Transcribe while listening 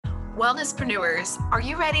Wellnesspreneurs, are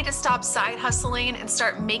you ready to stop side hustling and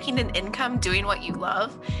start making an income doing what you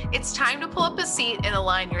love? It's time to pull up a seat and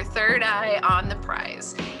align your third eye on the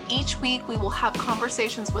prize. Each week, we will have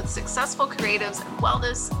conversations with successful creatives in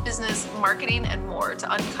wellness, business, marketing, and more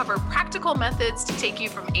to uncover practical methods to take you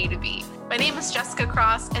from A to B. My name is Jessica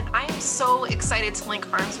Cross, and I am so excited to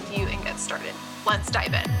link arms with you and get started. Let's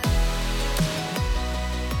dive in.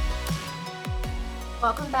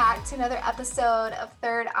 Welcome back to another episode of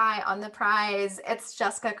Third Eye on the Prize. It's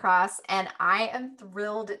Jessica Cross, and I am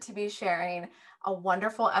thrilled to be sharing a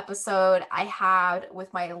wonderful episode I had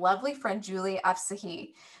with my lovely friend, Julie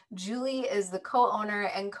Afsahi. Julie is the co-owner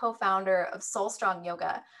and co-founder of Soul Strong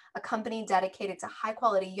Yoga, a company dedicated to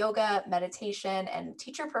high-quality yoga, meditation, and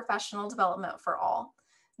teacher professional development for all.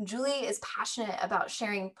 Julie is passionate about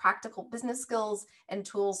sharing practical business skills and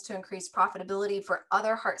tools to increase profitability for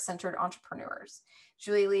other heart-centered entrepreneurs.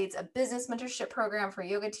 Julie leads a business mentorship program for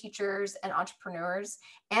yoga teachers and entrepreneurs,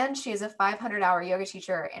 and she is a 500-hour yoga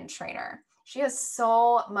teacher and trainer. She has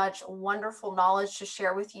so much wonderful knowledge to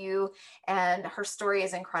share with you, and her story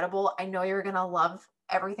is incredible. I know you're going to love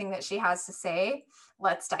everything that she has to say.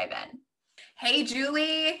 Let's dive in. Hey,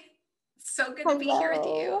 Julie. So good to be here with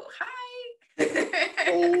you. Hi.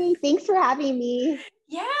 Hey, thanks for having me.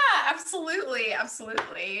 Yeah, absolutely.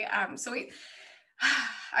 Absolutely.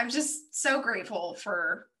 I'm just so grateful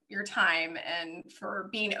for your time and for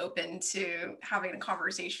being open to having a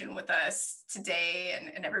conversation with us today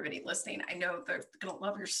and everybody listening. I know they're going to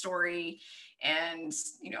love your story, and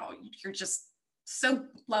you're just so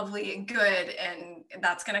lovely and good, and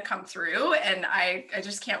that's going to come through. And I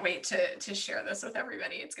just can't wait to share this with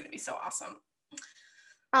everybody. It's going to be so awesome.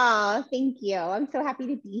 Oh, thank you. I'm so happy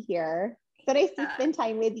to be here. So nice to spend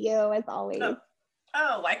time with you as always.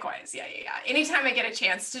 Oh, likewise. Yeah. Anytime I get a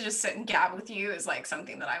chance to just sit and gab with you is like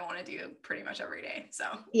something that I want to do pretty much every day. So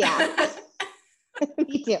yeah,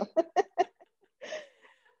 me too.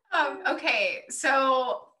 Okay.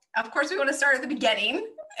 So of course we want to start at the beginning,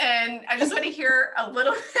 and I just want to hear a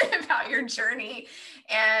little bit about your journey.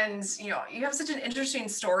 And, you have such an interesting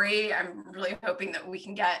story. I'm really hoping that we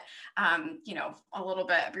can get, a little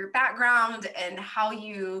bit of your background and how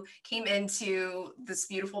you came into this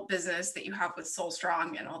beautiful business that you have with Soul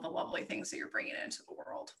Strong and all the lovely things that you're bringing into the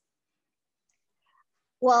world.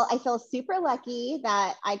 Well, I feel super lucky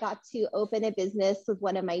that I got to open a business with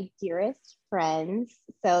one of my dearest friends.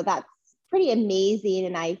 So that's pretty amazing.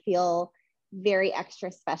 And I feel very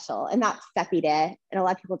extra special. And that's Sepide. And a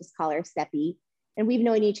lot of people just call her Seppi. And we've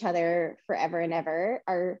known each other forever and ever.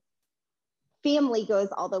 Our family goes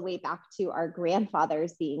all the way back to our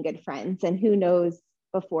grandfathers being good friends, and who knows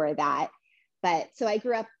before that. But so I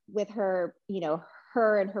grew up with her,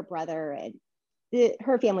 her and her brother, and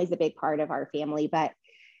her family's a big part of our family. But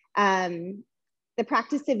the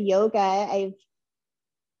practice of yoga, I've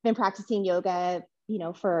been practicing yoga,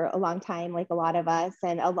 for a long time, like a lot of us,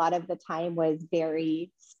 and a lot of the time was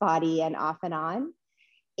very spotty and off and on.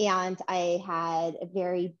 And I had a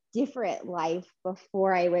very different life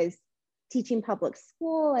before. I was teaching public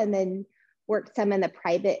school and then worked some in the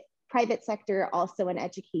private sector, also in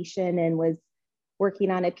education, and was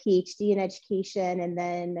working on a PhD in education, and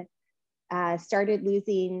then started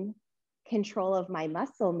losing control of my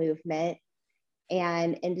muscle movement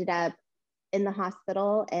and ended up in the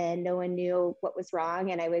hospital, and no one knew what was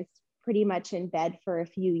wrong. And I was pretty much in bed for a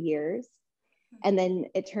few years. And then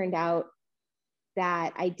it turned out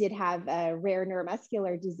that I did have a rare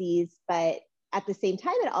neuromuscular disease, but at the same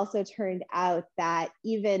time, it also turned out that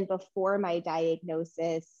even before my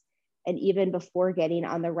diagnosis and even before getting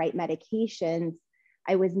on the right medications,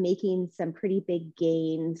 I was making some pretty big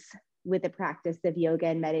gains with the practice of yoga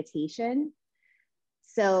and meditation.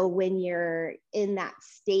 So when you're in that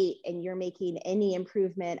state and you're making any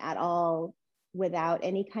improvement at all without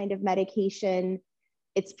any kind of medication,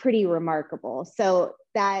 it's pretty remarkable. So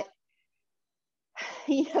that,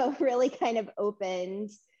 really kind of opened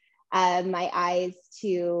my eyes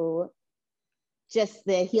to just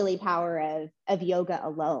the healing power of yoga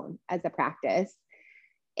alone as a practice.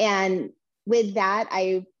 And with that,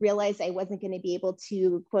 I realized I wasn't going to be able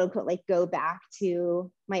to, quote unquote, like go back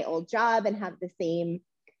to my old job and have the same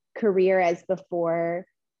career as before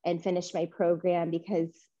and finish my program,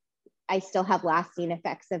 because I still have lasting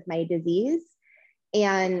effects of my disease.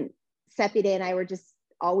 And Sepide and I were just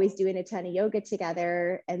always doing a ton of yoga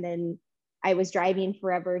together. And then I was driving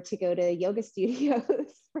forever to go to yoga studios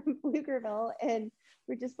from Pflugerville. And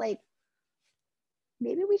we're just like,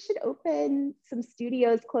 maybe we should open some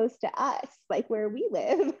studios close to us, like where we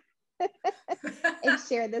live, and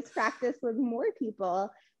share this practice with more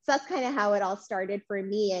people. So that's kind of how it all started for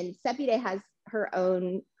me. And Sepide has her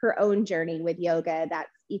own journey with yoga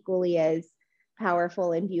that's equally as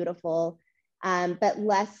powerful and beautiful, but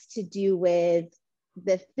less to do with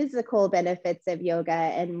the physical benefits of yoga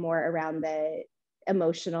and more around the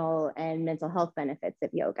emotional and mental health benefits of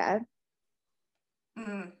yoga.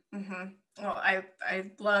 Mm-hmm. Well, I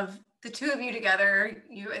love the two of you together.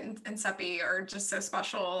 You and Seppi are just so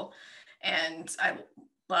special, and I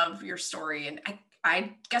love your story. And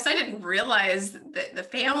I guess I didn't realize that the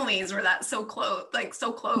families were that so close, like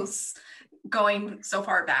so close, going so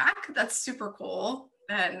far back. That's super cool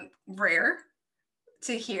and rare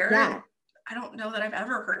to hear. Yeah. I don't know that I've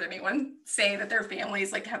ever heard anyone say that their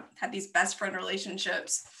families like have had these best friend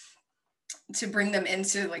relationships to bring them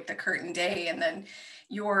into like the current day. And then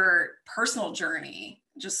your personal journey,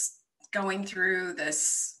 just going through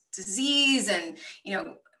this disease and,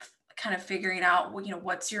 kind of figuring out,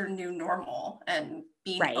 what's your new normal, and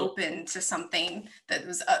being Right. open to something that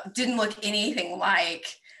was didn't look anything like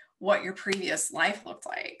what your previous life looked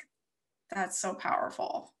like. That's so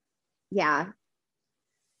powerful. Yeah.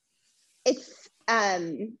 It's,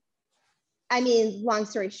 long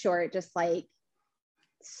story short, just like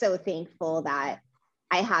so thankful that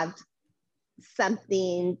I have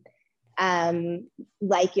something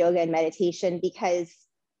like yoga and meditation, because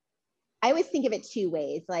I always think of it two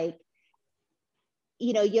ways. Like,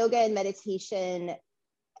 yoga and meditation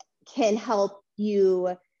can help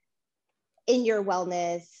you in your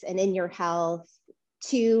wellness and in your health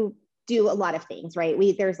to do a lot of things, right?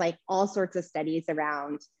 There's like all sorts of studies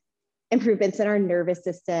around improvements in our nervous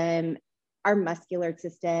system, our muscular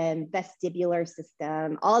system, vestibular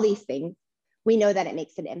system, all these things. We know that it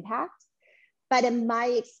makes an impact. But in my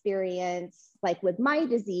experience, like with my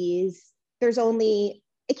disease,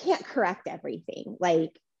 it can't correct everything.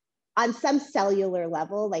 Like on some cellular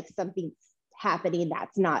level, like something's happening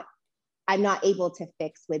I'm not able to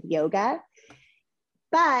fix with yoga.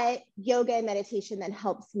 But yoga and meditation then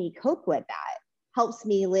helps me cope with that, helps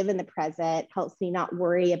me live in the present, helps me not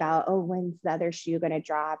worry about, oh, when's the other shoe going to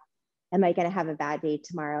drop? Am I going to have a bad day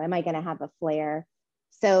tomorrow? Am I going to have a flare?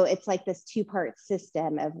 So it's like this two-part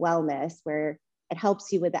system of wellness where it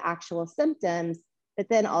helps you with the actual symptoms, but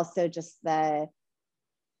then also just the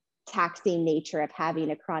taxing nature of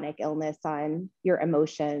having a chronic illness on your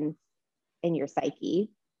emotions and your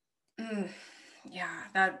psyche.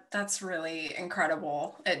 Yeah, that's really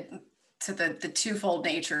incredible. To the twofold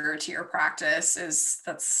nature to your practice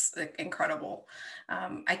that's incredible.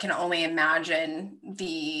 I can only imagine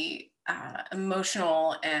the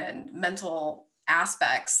emotional and mental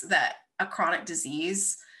aspects that a chronic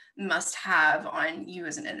disease must have on you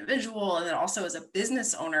as an individual, and then also as a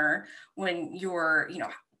business owner when you're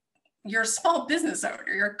a small business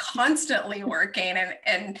owner. You're constantly working.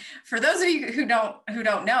 And for those of you who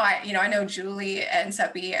don't know, I know Julie and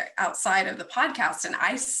Seppi outside of the podcast, and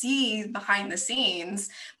I see behind the scenes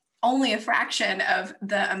only a fraction of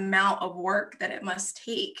the amount of work that it must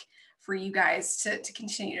take for you guys to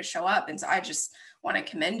continue to show up. And so I just want to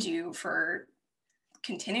commend you for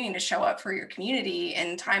continuing to show up for your community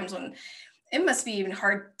in times when it must be even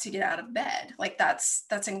hard to get out of bed. Like that's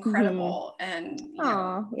incredible. Mm-hmm.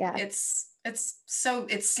 And yeah, it's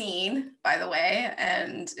seen, by the way,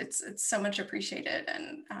 and it's so much appreciated.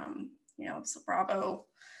 And so bravo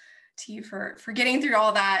to you for getting through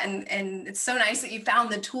all that. And it's so nice that you found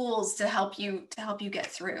the tools to help you get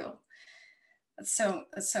through. That's so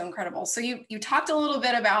incredible. So you talked a little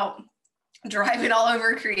bit about driving all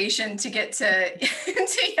over creation to get to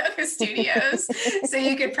yoga studios so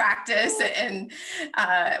you could practice and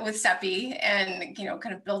with Seppi and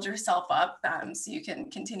kind of build yourself up so you can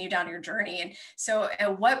continue down your journey. And so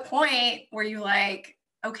at what point were you like,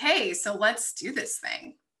 okay, so let's do this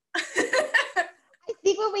thing? I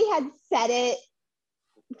think when we had set it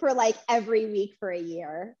for like every week for a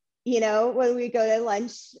year, when we go to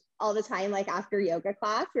lunch all the time, like after yoga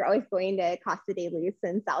class, we're always going to Casa de Luz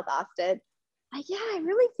in South Austin. I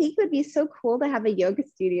really think it would be so cool to have a yoga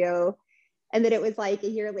studio. And then it was like a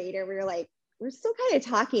year later, we were like, we're still kind of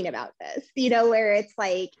talking about this, where it's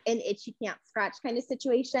like an itch you can't scratch kind of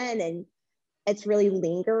situation. And it's really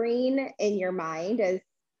lingering in your mind as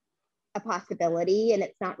a possibility, and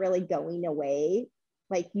it's not really going away.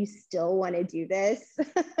 Like you still want to do this.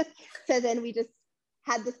 So then we just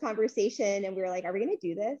had this conversation and we were like, are we going to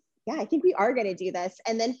do this? Yeah, I think we are going to do this.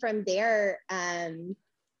 And then from there,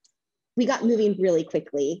 we got moving really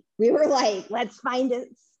quickly. We were like, let's find a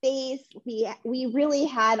space. We really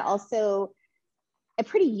had also a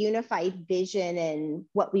pretty unified vision in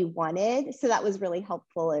what we wanted. So that was really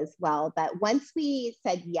helpful as well. But once we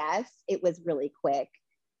said yes, it was really quick.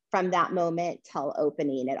 From that moment till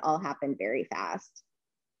opening, it all happened very fast.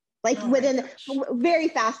 Like Oh my within gosh. very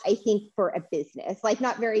fast, I think, for a business, like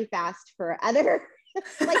not very fast for other,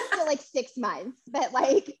 like still like 6 months, but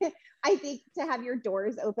like I think to have your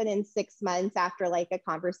doors open in 6 months after like a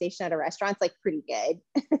conversation at a restaurant is like pretty good.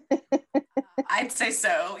 I'd say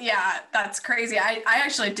so. Yeah, that's crazy. I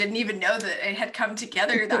actually didn't even know that it had come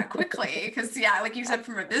together that quickly because, yeah, like you said,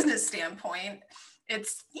 from a business standpoint,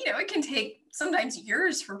 it's, it can take sometimes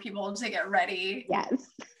years for people to get ready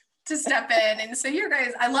Yes. to step in. And so you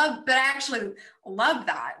guys, but I actually love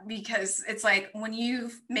that because it's like when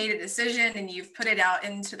you've made a decision and you've put it out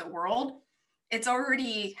into the world, it's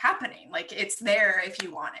already happening. Like it's there if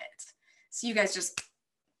you want it. So you guys just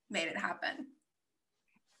made it happen.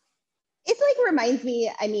 It's like reminds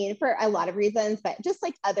me, I mean, for a lot of reasons, but just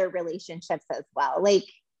like other relationships as well. Like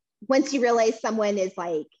once you realize someone is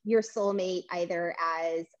like your soulmate, either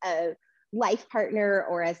as a life partner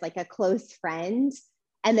or as like a close friend,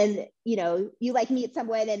 and then, you like meet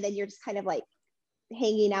someone and then you're just kind of like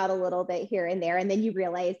hanging out a little bit here and there. And then you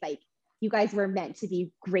realize like you guys were meant to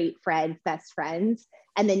be great friends, best friends.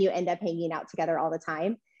 And then you end up hanging out together all the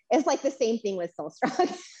time. It's like the same thing with Soul Strong.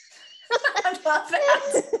 I love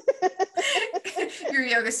that. Your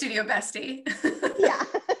yoga studio bestie. Yeah.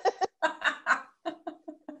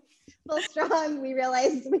 Full Strong, we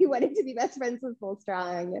realized we wanted to be best friends with Full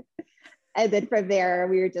Strong. And then from there,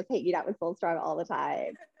 we were just hanging out with Full Strong all the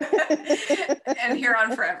time. And here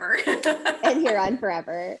on forever. And here on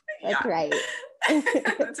forever. That's right.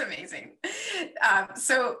 That's amazing.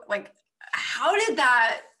 So like, how did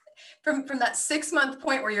that, from that 6-month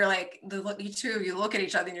point where you're like, you two of you look at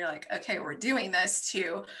each other and you're like, okay, we're doing this,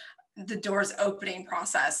 to the doors opening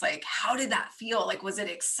process, like how did that feel? Like, was it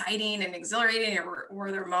exciting and exhilarating, or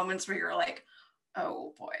were there moments where you're like,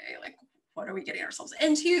 oh boy, like what are we getting ourselves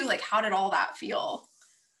into? Like, how did all that feel?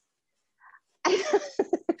 I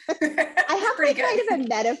have like kind of a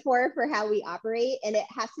metaphor for how we operate, and it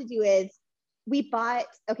has to do with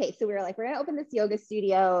so we were like, we're going to open this yoga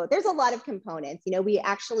studio. There's a lot of components.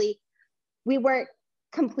 We weren't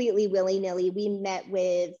completely willy-nilly. We met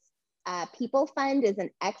with People Fund is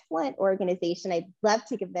an excellent organization. I'd love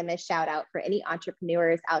to give them a shout out for any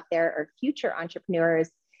entrepreneurs out there or future entrepreneurs.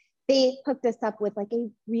 They hooked us up with like a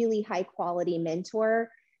really high quality mentor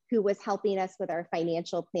who was helping us with our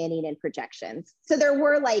financial planning and projections. So there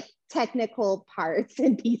were like technical parts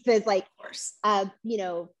and pieces, like,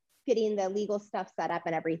 getting the legal stuff set up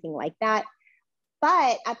and everything like that.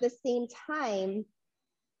 But at the same time,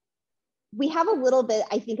 we have a little bit,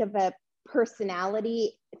 I think, of a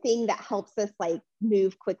personality thing that helps us like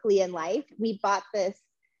move quickly in life. We bought this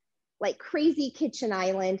like crazy kitchen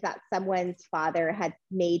island that someone's father had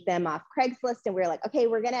made them off Craigslist. And we were like, okay,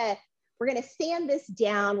 we're gonna sand this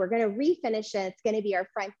down. We're gonna refinish it. It's gonna be our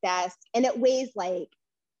front desk. And it weighs like,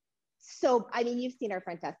 so, I mean, you've seen our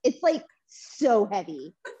front desk. It's like so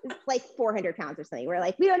heavy. It's like 400 pounds or something. We're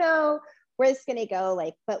like, we don't know where it's gonna go,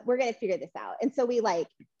 like, but we're gonna figure this out. And so we like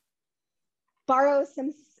borrow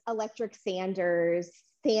some electric sanders,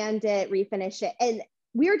 sand it, refinish it. And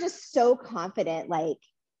we were just so confident, like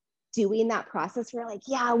doing that process. We're like,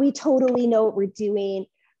 yeah, we totally know what we're doing.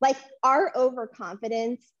 Like our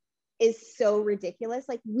overconfidence is so ridiculous.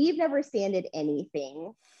 Like we've never sanded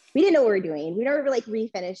anything. We didn't know what we were doing. We never like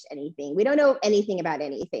refinished anything. We don't know anything about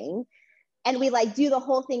anything. And we like do the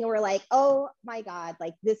whole thing and we're like, oh my God,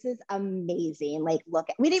 like this is amazing. Like,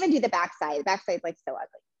 we didn't even do the backside. The backside's like so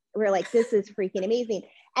ugly. We're like, this is freaking amazing.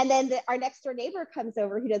 And then our next door neighbor comes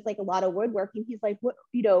over who does like a lot of woodworking. He's like, what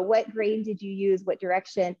grain did you use? What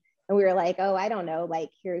direction? And we were like, oh, I don't know. Like,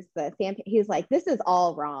 here's the sand. He's like, this is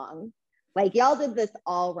all wrong. Like, y'all did this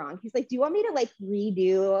all wrong. He's like, do you want me to like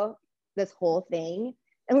redo this whole thing?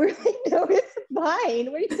 And we're like, no, it's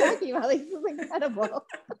fine. What are you talking about? Like, this is incredible.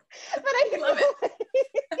 But I love it.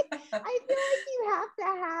 I feel like you have to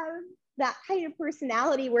have that kind of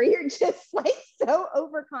personality where you're just like so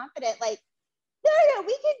overconfident. Like, no,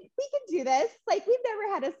 we can do this. Like, we've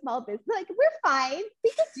never had a small business. Like, we're fine.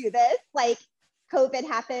 We can do this. Like, COVID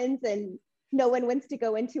happens and no one wants to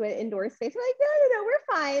go into an indoor space. We're like, no,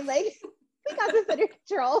 we're fine. Like, we got this under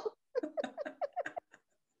control.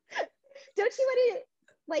 Don't you want to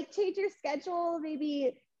like change your schedule,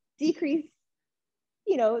 maybe decrease,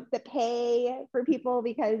 the pay for people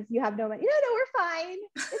because you have no money? No, we're fine.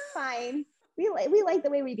 It's fine. We like the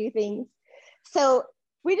way we do things. So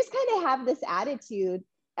we just kind of have this attitude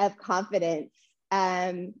of confidence,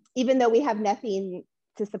 even though we have nothing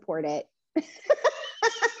to support it. But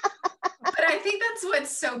I think that's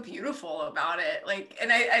what's so beautiful about it. Like,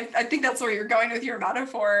 and I think that's where you're going with your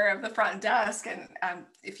metaphor of the front desk. And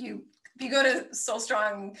if you if you go to Soul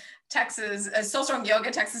Strong Texas,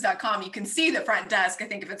 soulstrongyogatexas.com, you can see the front desk. I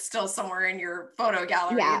think if it's still somewhere in your photo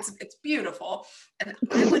gallery, it's beautiful. And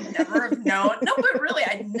I would never have known, no, but really,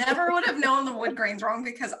 I never would have known the wood grain's wrong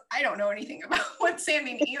because I don't know anything about wood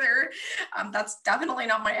sanding either. That's definitely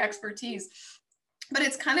not my expertise. But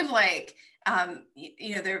it's kind of like,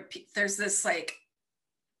 there's this like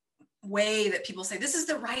way that people say this is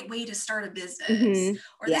the right way to start a business,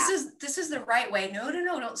 or this is the right way. No,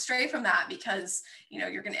 don't stray from that, because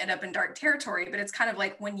you're going to end up in dark territory. But it's kind of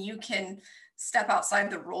like when you can step outside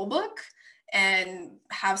the rule book and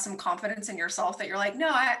have some confidence in yourself that you're like, no,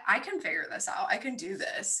 I can figure this out. I can do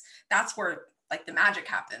this. That's where like the magic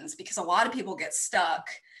happens, because a lot of people get stuck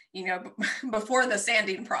before the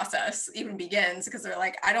sanding process even begins, because they're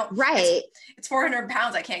like, it's 400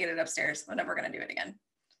 pounds. I can't get it upstairs. I'm never going to do it again.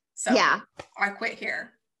 So I quit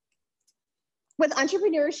here. With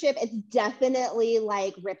entrepreneurship, it's definitely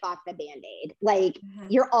like rip off the Band-Aid. Like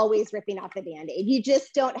you're always ripping off the Band-Aid. You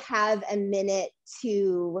just don't have a minute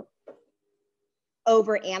to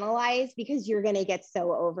overanalyze, because you're going to get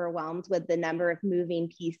so overwhelmed with the number of moving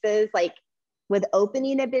pieces. Like with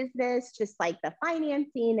opening a business, just like the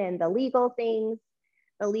financing and the legal things,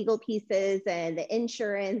 the legal pieces and the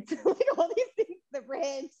insurance, like all these things, the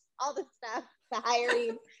rent, all the stuff, the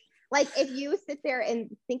hiring. Like if you sit there and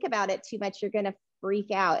think about it too much, you're going to freak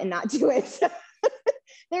out and not do it. So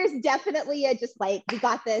there's definitely just like, we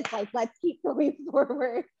got this, like, let's keep going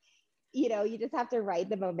forward. You just have to ride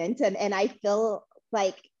the momentum. And I feel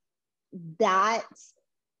like that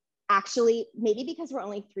actually, maybe because we're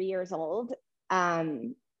only 3 years old,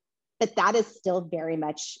 but that is still very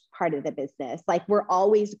much part of the business. Like we're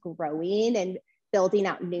always growing and building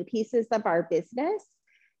out new pieces of our business.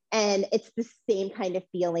 And it's the same kind of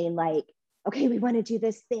feeling like, okay, we want to do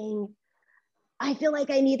this thing. I feel like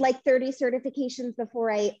I need like 30 certifications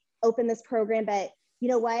before I open this program, but you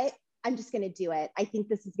know what? I'm just going to do it. I think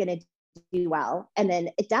this is going to do well. And then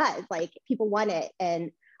it does, like people want it.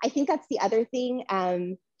 And I think that's the other thing.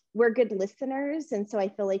 We're good listeners. And so I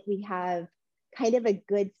feel like we have kind of a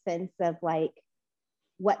good sense of like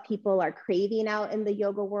what people are craving out in the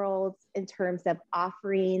yoga world in terms of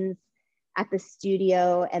offerings at the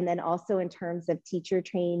studio, and then also in terms of teacher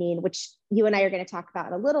training, which you and I are going to talk about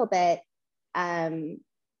in a little bit.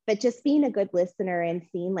 But just being a good listener and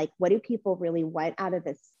seeing like, what do people really want out of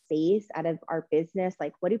this space, out of our business?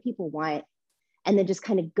 Like, what do people want? And then just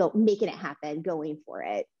kind of go making it happen, going for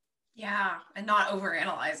it. Yeah. And not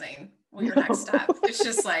overanalyzing your next step. It's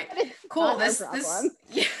just like, cool, this,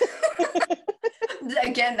 yeah.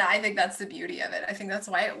 Again, I think that's the beauty of it. I think that's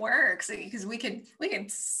why it works, because we could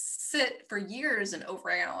sit for years and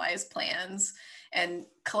overanalyze plans and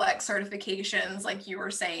collect certifications, like you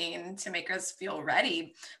were saying, to make us feel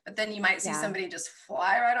ready. But then you might see somebody just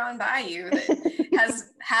fly right on by you that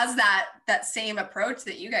has that same approach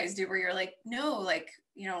that you guys do, where you're like, no, like,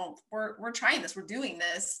 we're trying this, we're doing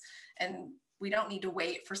this, and we don't need to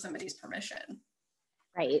wait for somebody's permission.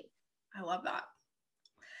 Right. I love that.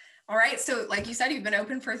 All right. So like you said, you've been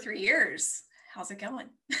open for 3 years. How's it going?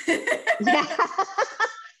 Yeah.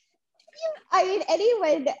 I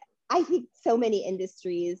mean, I think so many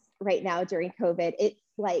industries right now during COVID, it's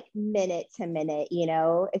like minute to minute,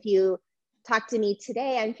 if you talk to me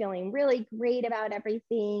today, I'm feeling really great about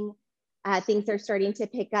everything. Things are starting to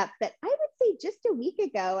pick up, but I would say just a week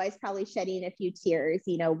ago, I was probably shedding a few tears,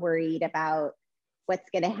 worried about what's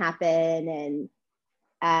going to happen.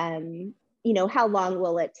 And, how long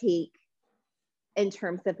will it take in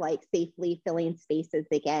terms of like safely filling spaces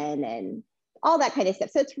again and all that kind of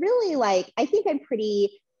stuff. So it's really like, I think I'm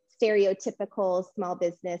pretty stereotypical small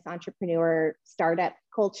business entrepreneur startup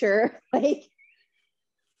culture. Like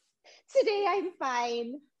today I'm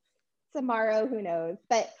fine, tomorrow, who knows?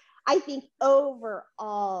 But I think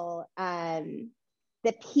overall,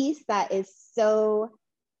 the piece that is so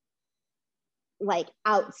like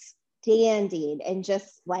outstanding and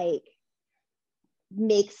just like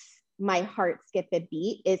makes my heart skip a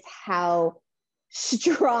beat is how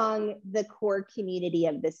strong the core community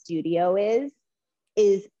of the studio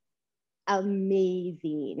is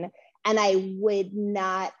amazing. And it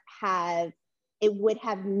would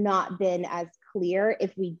have not been as clear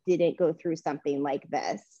if we didn't go through something like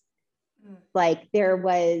this. Like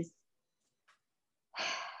it's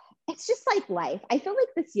just like life. I feel like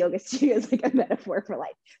this yoga studio is like a metaphor for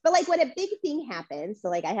life. But like when a big thing happens, so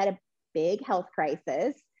like I had a big health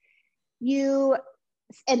crisis,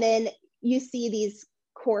 and then you see these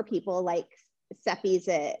core people, like Seppi's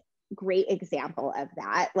a great example of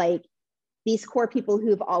that. Like these core people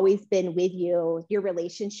who've always been with you, your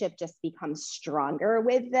relationship just becomes stronger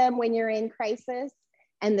with them when you're in crisis.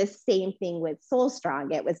 And the same thing with Soul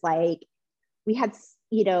Strong. It was like, we had,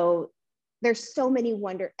 you know, there's so many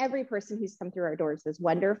every person who's come through our doors is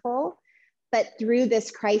wonderful. But through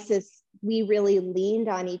this crisis, we really leaned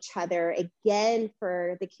on each other again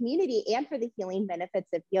for the community and for the healing benefits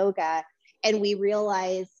of yoga. And we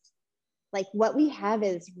realized like what we have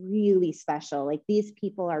is really special. Like these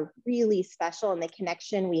people are really special, and the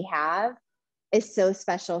connection we have is so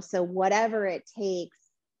special. So whatever it takes,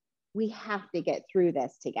 we have to get through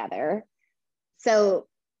this together. So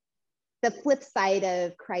the flip side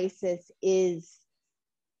of crisis is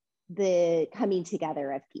the coming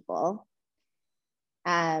together of people.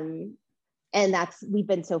 And we've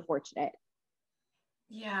been so fortunate.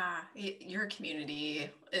 Yeah, your community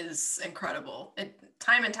is incredible.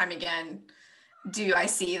 Time and time again, I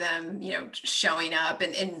see them, you know, showing up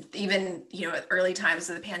and even, you know, at early times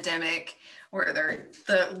of the pandemic where they're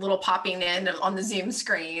the little popping in on the Zoom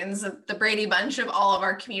screens, the Brady Bunch of all of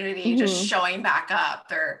our community just showing back up.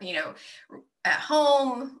 They're, you know, at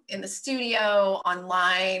home, in the studio,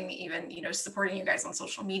 online, even, you know, supporting you guys on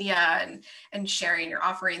social media and sharing your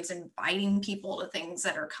offerings, inviting people to things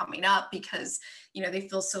that are coming up because, you know, they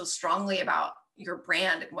feel so strongly about your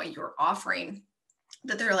brand and what you're offering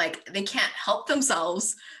that they're like, they can't help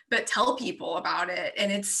themselves but tell people about it.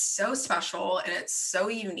 And it's so special and it's so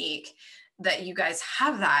unique that you guys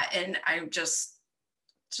have that. And I'm just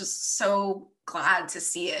so glad to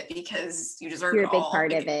see it because you deserve You're it a big all.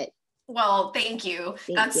 part of it. Well, thank you.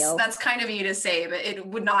 Thank you. That's kind of you to say, but it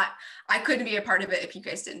would not, I couldn't be a part of it if you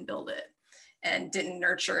guys didn't build it and didn't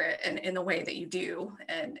nurture it in the way that you do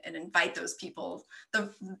and invite those people,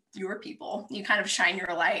 your people. You kind of shine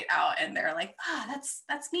your light out and they're like,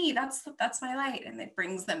 that's me. That's my light. And it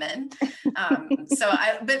brings them in.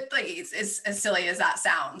 But like, it's as silly as that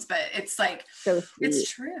sounds, but it's like, so sweet.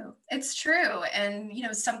 It's true. And, you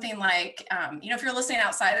know, something like, you know, if you're listening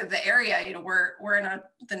outside of the area, you know, we're in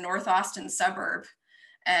the North Austin suburb,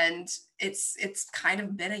 and it's kind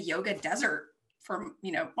of been a yoga desert for,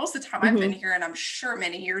 you know, most of the time I've been here, and I'm sure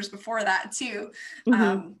many years before that too.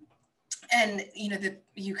 And, you know,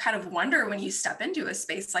 you kind of wonder when you step into a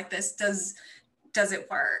space like this, does it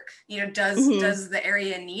work? You know, does the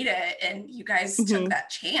area need it? And you guys took that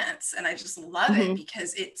chance, and I just love it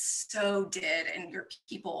because it so did. And your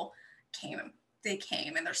people came,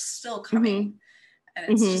 and they're still coming. And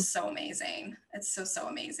it's just so amazing. It's so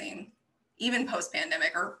amazing. Even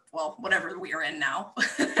post-pandemic, or well, whatever we are in now.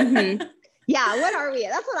 Yeah, what are we?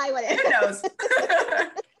 That's what I want to know. Who knows?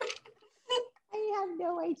 I have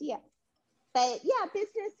no idea. But yeah,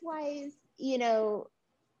 business-wise, you know,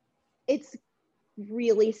 it's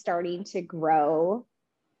really starting to grow.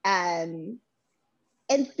 And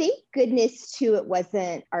thank goodness too, it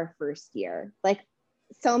wasn't our first year. Like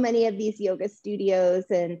so many of these yoga studios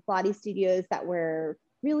and Pilates studios that were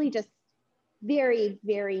really just very,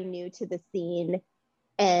 very new to the scene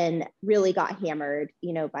and really got hammered,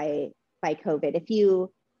 you know, by COVID. If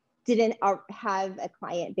you didn't have a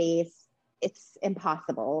client base, it's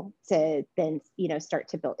impossible to then, you know, start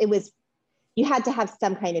to build. You had to have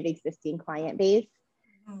some kind of existing client base.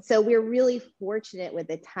 So we're really fortunate with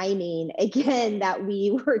the timing, again, that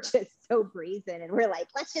we were just so brazen and we're like,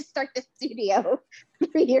 let's just start the studio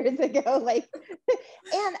 3 years ago. Like,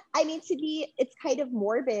 and I mean, it's kind of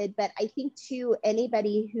morbid, but I think too,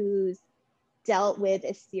 anybody who's dealt with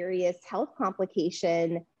a serious health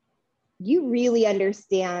complication, you really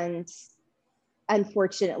understand,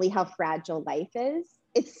 unfortunately, how fragile life is.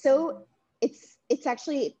 It's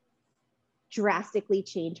actually drastically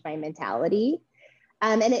changed my mentality.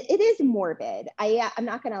 And it is morbid. I'm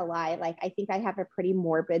not going to lie. Like, I think I have a pretty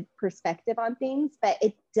morbid perspective on things, but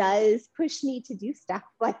it does push me to do stuff.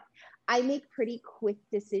 Like, I make pretty quick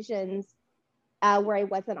decisions where I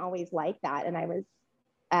wasn't always like that. And I was,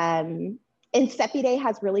 and Sepide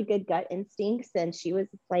has really good gut instincts, and she was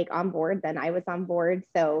like on board, then I was on board.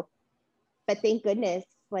 So, but thank goodness,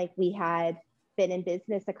 like we had been in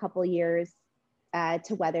business a couple years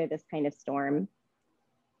to weather this kind of storm.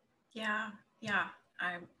 Yeah.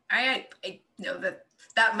 I know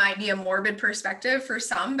that might be a morbid perspective for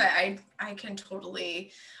some, but I can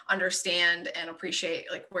totally understand and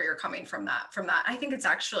appreciate like where you're coming from that. I think it's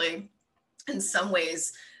actually in some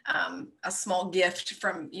ways a small gift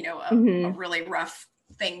from, you know, a really rough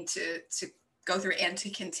thing to go through and to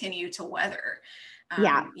continue to weather.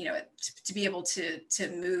 You know, to be able to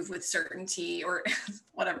move with certainty, or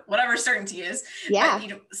whatever certainty is. Yeah. But,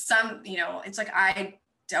 you know, it's like, I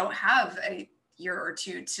don't have a year or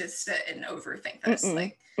two to sit and overthink this.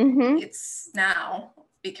 Like, it's now,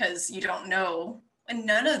 because you don't know, and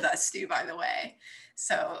none of us do, by the way.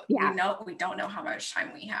 So Yeah. we don't know how much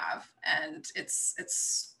time we have, and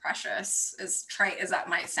it's precious, as trite as that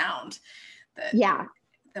might sound,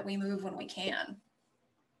 that we move when we can.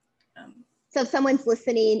 So if someone's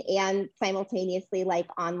listening and simultaneously like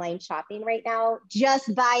online shopping right now,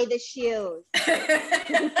 just buy the shoes.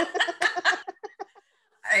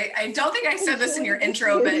 I don't think I said this in your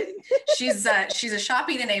intro, but she's a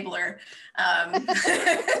shopping enabler.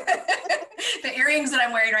 The earrings that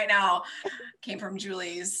I'm wearing right now came from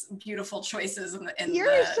Julie's beautiful choices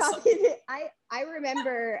You're shopping. I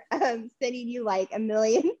remember sending you like a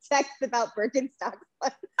million texts about Birkenstocks.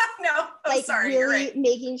 No, like sorry, really right.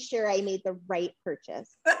 making sure I made the right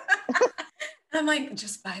purchase. I'm like,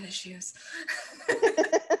 just buy the shoes.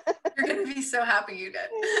 You're gonna be so happy you did.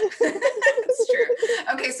 It's true.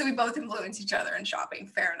 Okay, so we both influence each other in shopping.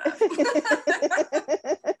 Fair enough.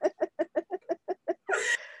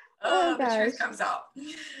 The truth comes out.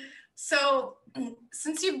 So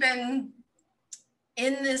since you've been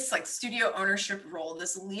in this like studio ownership role,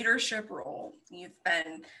 this leadership role, you've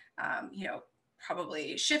been,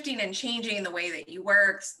 probably shifting and changing the way that you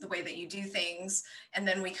work, the way that you do things. And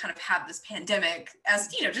then we kind of have this pandemic as,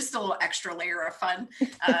 just a little extra layer of fun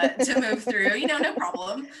to move through, no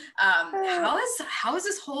problem. How is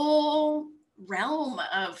this whole realm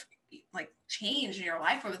of like change in your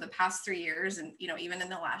life over the past 3 years, and even in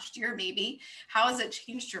the last year maybe, how has it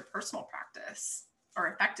changed your personal practice or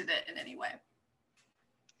affected it in any way?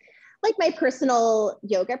 Like my personal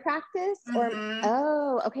yoga practice?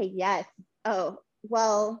 Mm-hmm. Okay, yes. Oh,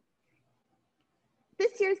 well,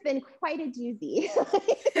 this year's been quite a doozy.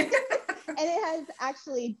 And it has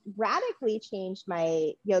actually radically changed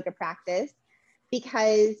my yoga practice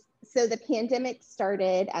because the pandemic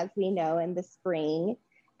started, as we know, in the spring.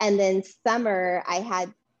 And then summer, I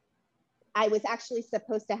was actually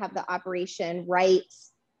supposed to have the operation right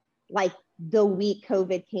like the week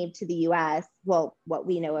COVID came to the US. Well, what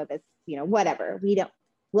we know of is, whatever.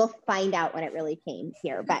 We'll find out when it really came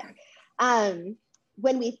here. But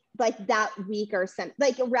when we like that week or some,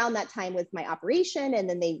 like around that time was my operation, and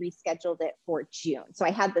then they rescheduled it for June. So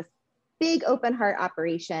I had this big open heart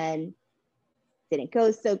operation, didn't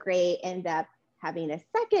go so great, ended up having a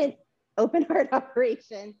second open heart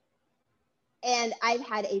operation. And I've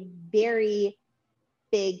had a very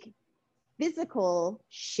big physical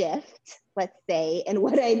shift, let's say, in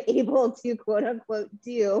what I'm able to quote unquote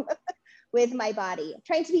do with my body. I'm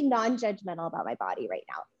trying to be non-judgmental about my body right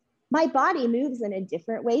now. My body moves in a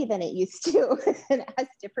different way than it used to and has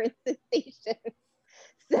different sensations.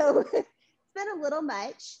 So it's been a little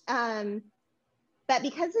much. But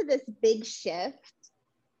because of this big shift,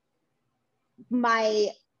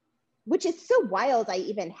 which is so wild, I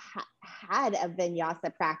even had a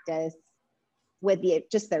vinyasa practice with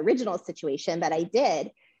just the original situation that I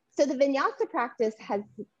did. So the vinyasa practice has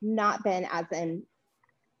not been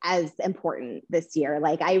as important this year.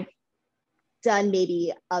 Like I've done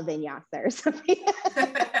maybe a vinyasa or something.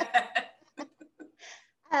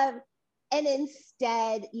 And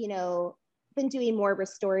instead, been doing more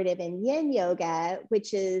restorative and yin yoga,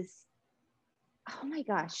 which is, oh my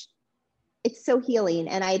gosh, it's so healing.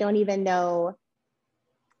 And I don't even know,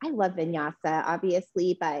 I love vinyasa,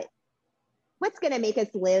 obviously, but what's going to make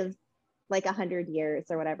us live like 100 years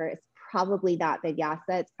or whatever is probably not vinyasa.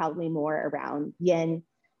 It's probably more around yin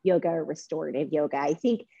yoga or restorative yoga. I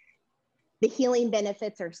think the healing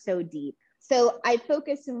benefits are so deep. So I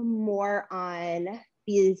focus more on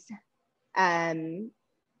these,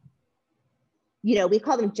 we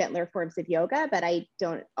call them gentler forms of yoga, but I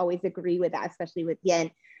don't always agree with that, especially with yin.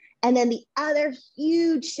 And then the other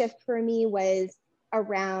huge shift for me was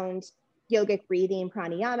around yogic breathing,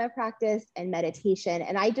 pranayama practice, and meditation.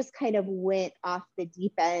 And I just kind of went off the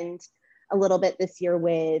deep end a little bit this year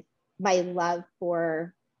with my love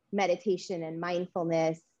for meditation and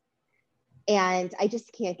mindfulness. And I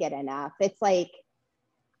just can't get enough. It's like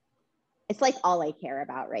all I care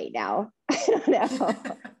about right now. I don't know.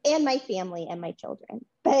 And my family and my children.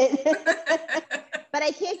 But but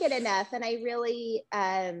I can't get enough. And I really,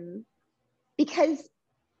 because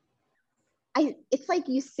it's like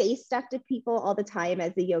you say stuff to people all the time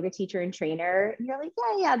as a yoga teacher and trainer. You're like,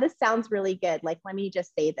 yeah, this sounds really good. Like, let me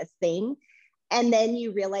just say this thing. And then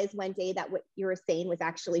you realize one day that what you were saying was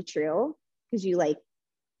actually true, because you're like,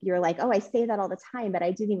 oh, I say that all the time, but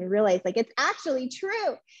I didn't even realize like it's actually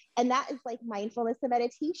true. And that is like mindfulness and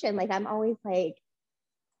meditation. Like I'm always like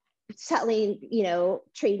telling,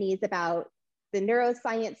 trainees about the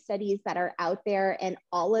neuroscience studies that are out there and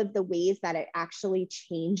all of the ways that it actually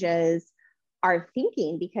changes our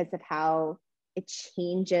thinking because of how it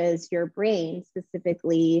changes your brain,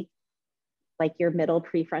 specifically like your middle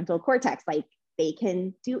prefrontal cortex. Like they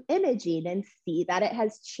can do imaging and see that it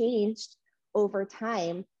has changed over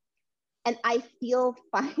time. And I feel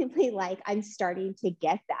finally like I'm starting to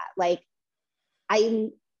get that. Like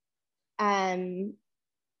I'm, I,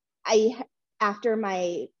 after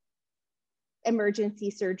my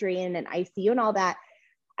emergency surgery and an ICU and all that,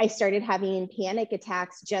 I started having panic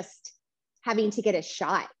attacks, just having to get a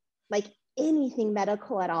shot, like anything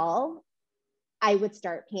medical at all. I would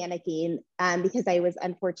start panicking because I was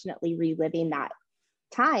unfortunately reliving that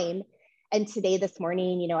time. And today, this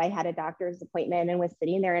morning, you know, I had a doctor's appointment and was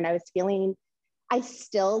sitting there and I was feeling, I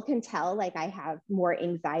still can tell like I have more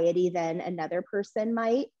anxiety than another person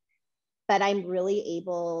might, but I'm really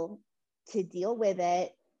able to deal with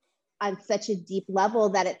it on such a deep level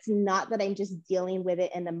that it's not that I'm just dealing with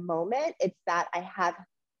it in the moment. It's that I have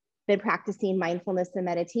been practicing mindfulness and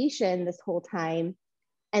meditation this whole time,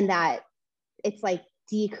 and that it's like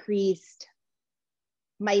decreased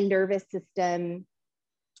my nervous system.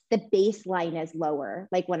 The baseline is lower,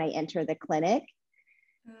 like when I enter the clinic.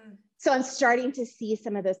 So I'm starting to see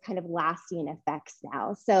some of those kind of lasting effects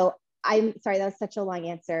now. So I'm sorry, that was such a long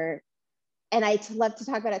answer. And I love to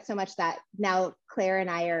talk about it so much that now Claire and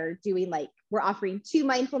I are doing, like, we're offering 2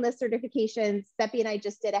 mindfulness certifications. Seppi and I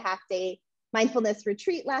just did a half-day mindfulness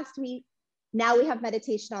retreat last week. Now we have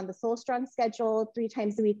meditation on the Soul Strong schedule 3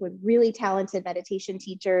 times a week with really talented meditation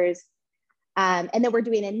teachers. And then we're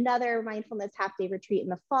doing another mindfulness half-day retreat in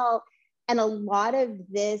the fall. And a lot of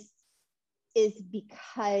this is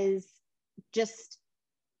because just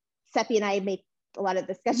Seppi and I make a lot of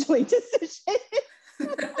the scheduling decisions.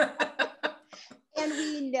 And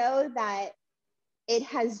we know that it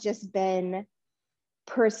has just been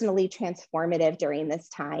personally transformative during this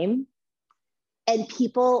time. And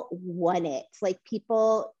people want it. Like,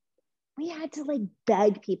 people, we had to like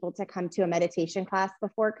beg people to come to a meditation class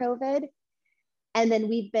before COVID. And then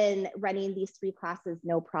we've been running these 3 classes,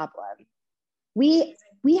 no problem. We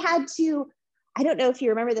had to, I don't know if you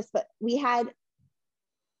remember this, but we had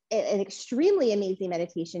an extremely amazing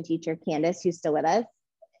meditation teacher, Candace, who's still with us,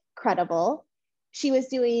 credible. She was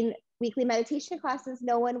doing weekly meditation classes.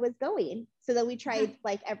 No one was going. So then we tried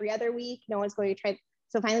like every other week. No one's going to try.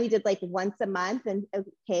 So finally we did like once a month, and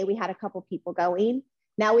okay, we had a couple people going.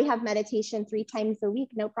 Now we have meditation 3 times a week,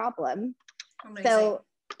 no problem. Amazing. So,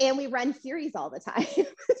 and we run series all the time.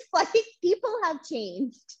 It's like people have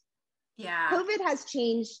changed. Yeah. COVID has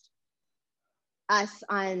changed us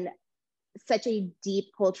on such a deep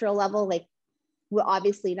cultural level. Like, we're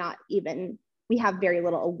obviously not even, we have very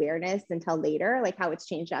little awareness until later, like how it's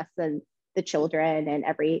changed us and the children and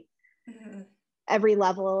every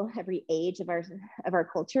level, every age of our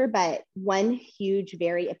culture. But one huge,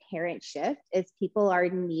 very apparent shift is people are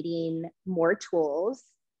needing more tools,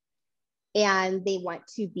 and they want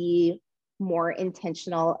to be more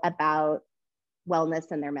intentional about wellness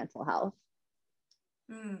and their mental health.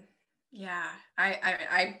 Yeah,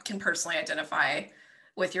 I can personally identify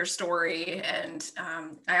with your story. And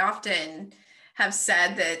I often have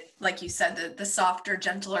said that, like you said, that the softer,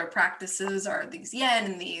 gentler practices are these yin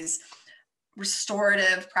and these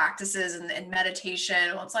restorative practices and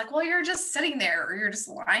meditation. Well, it's like, well, you're just sitting there, or you're just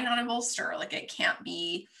lying on a bolster. Like, it can't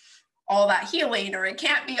be all that healing, or it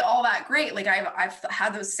can't be all that great. Like, I've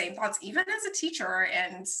had those same thoughts, even as a teacher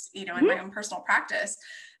and, you know, in my own personal practice.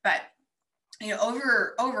 But you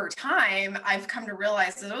know, over time, I've come to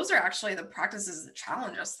realize that those are actually the practices that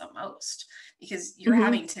challenge us the most, because you're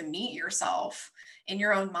having to meet yourself in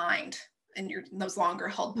your own mind, in those longer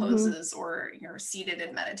held poses, or you're seated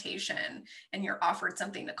in meditation and you're offered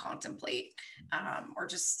something to contemplate, or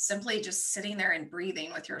just simply just sitting there and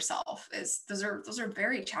breathing with yourself. Those are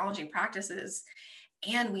very challenging practices,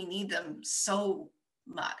 and we need them so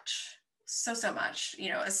much. So much, you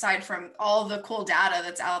know, aside from all the cool data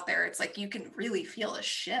that's out there. It's like you can really feel a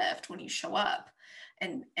shift when you show up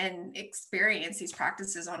and experience these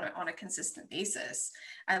practices on a consistent basis.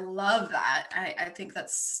 I love that. I think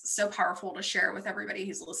that's so powerful to share with everybody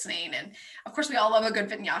who's listening. And of course, we all love a good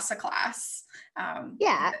vinyasa class.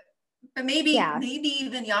 But maybe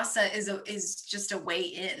vinyasa is just a way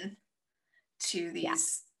in to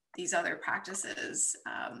these other practices.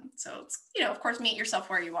 So it's, you know, of course, meet yourself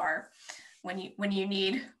where you are. When you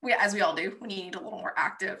need, as we all do, when you need a little more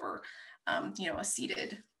active or, you know, a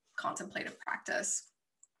seated contemplative practice.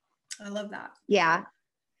 I love that. Yeah.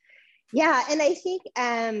 And I think,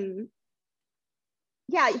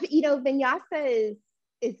 you know, vinyasa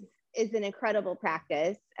is an incredible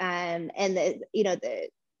practice. And the, you know, the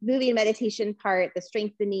moving meditation part, the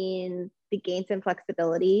strengthening, the gains and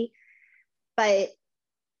flexibility. But,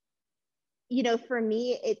 you know, for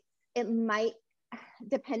me, it might,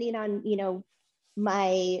 depending on, you know,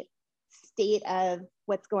 my state of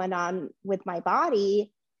what's going on with my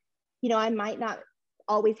body, you know, I might not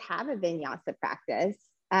always have a vinyasa practice.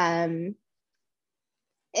 And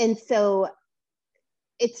so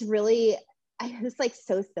it's really, it's like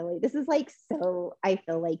so silly. This is like, so I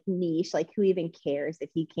feel like niche, like who even cares if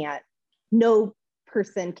you can't, no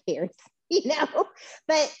person cares, you know,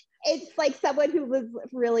 but it's like someone who was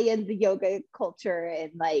really in the yoga culture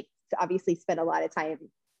and like obviously spent a lot of time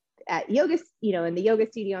at yoga, you know, in the yoga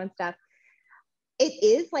studio and stuff. It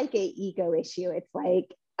is like an ego issue. It's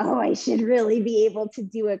like, oh, I should really be able to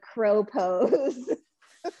do a crow pose.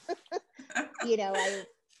 You know, I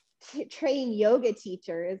train yoga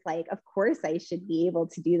teachers, like, of course I should be able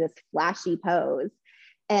to do this flashy pose.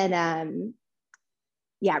 And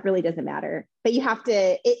yeah, it really doesn't matter. But you have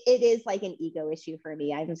to, it is like an ego issue for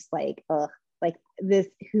me. I'm just like, ugh, like this,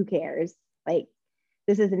 who cares? Like,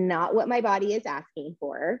 this is not what my body is asking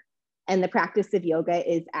for. And the practice of yoga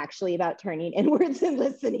is actually about turning inwards and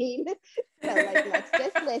listening. So like, let's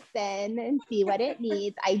just listen and see what it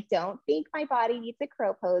needs. I don't think my body needs a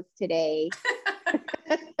crow pose today.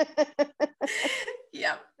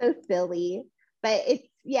 Yeah. So silly. But it's,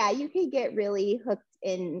 yeah, you can get really hooked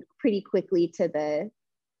in pretty quickly to the,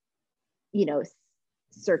 you know,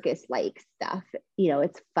 circus-like stuff. You know,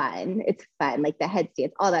 it's fun. It's fun. Like the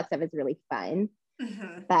headstands, all that stuff is really fun.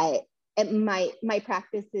 Mm-hmm. But my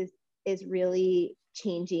practice is really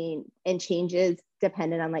changing and changes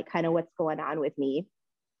dependent on like kind of what's going on with me.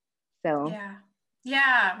 So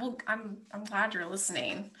yeah. Well, I'm glad you're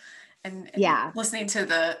listening and listening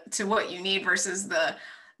to what you need versus the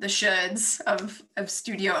shoulds of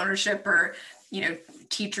studio ownership or, you know,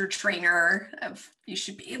 teacher trainer of you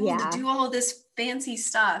should be able to do all this fancy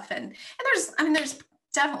stuff. And there's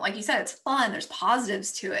definitely, like you said, it's fun. There's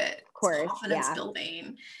positives to it. Of course, it's confidence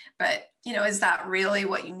building. But, you know, is that really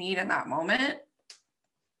what you need in that moment?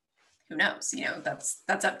 Who knows? You know, that's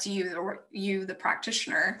up to you, the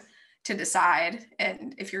practitioner, to decide.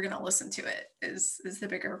 And if you're going to listen to it is the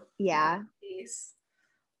bigger piece.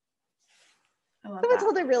 Someone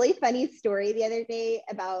told a really funny story the other day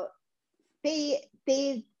about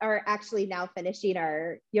they are actually now finishing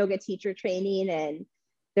our yoga teacher training and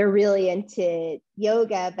they're really into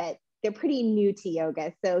yoga, but they're pretty new to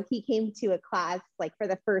yoga. So he came to a class like for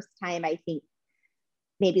the first time, I think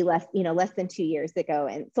maybe less than 2 years ago.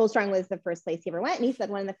 And Soul Strong was the first place he ever went. And he said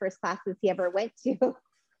one of the first classes he ever went to,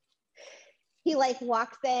 he like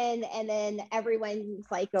walks in and then everyone's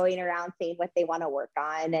like going around saying what they want to work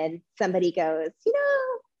on. And somebody goes, you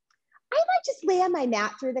know, I might just lay on my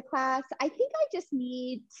mat through the class. I think I just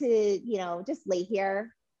need to, you know, just lay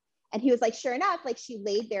here. And he was like, sure enough, like she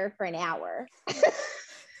laid there for an hour.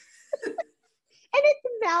 And it's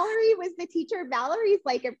Valerie was the teacher. Valerie's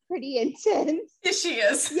like a pretty intense she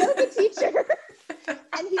is yoga teacher.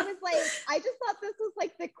 And he was like, I just thought this was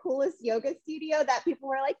like the coolest yoga studio that people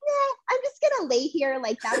were like, nah, I'm just going to lay here.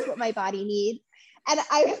 Like, that's what my body needs. And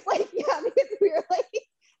I was like, yeah, because we were like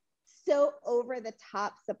so over the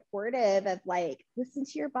top supportive of like, listen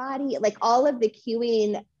to your body, like all of the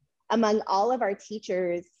cueing among all of our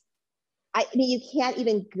teachers. I mean, you can't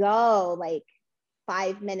even go like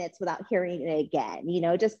 5 minutes without hearing it again, you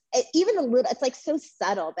know, just even a little, it's like so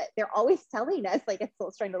subtle, but they're always telling us like it's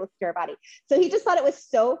still trying to listen to our body. So he just thought it was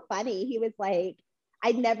so funny. He was like,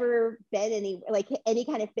 I'd never been any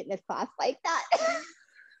kind of fitness class like that. I'm just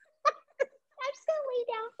gonna lay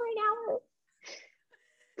down for an hour.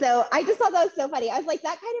 So I just thought that was so funny. I was like,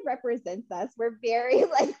 that kind of represents us. We're very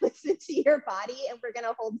like, listen to your body and we're going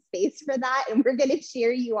to hold space for that. And we're going to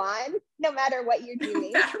cheer you on no matter what you're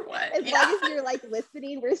doing. No matter what. As long as you're like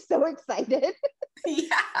listening, we're so excited.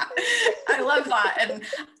 Yeah, I love that. And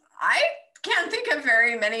I can't think of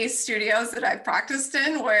very many studios that I've practiced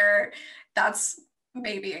in where that's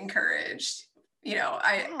maybe encouraged. You know,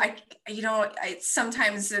 I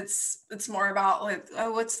sometimes it's more about like,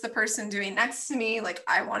 oh, what's the person doing next to me? Like,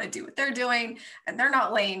 I want to do what they're doing and they're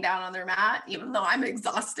not laying down on their mat, even though I'm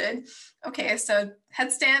exhausted. Okay. So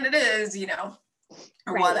headstand it is, you know,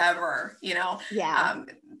 or whatever, you know,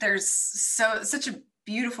 there's such a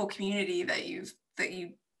beautiful community that you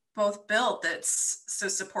both built that's so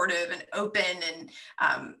supportive and open and,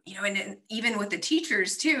 you know, and even with the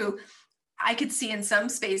teachers too, I could see in some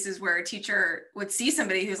spaces where a teacher would see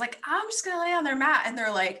somebody who's like, I'm just going to lay on their mat. And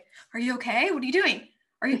they're like, are you okay? What are you doing?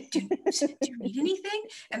 Do you need anything?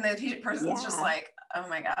 And the person's just like, oh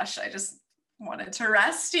my gosh, I just wanted to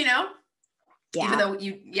rest, you know? Yeah. Even though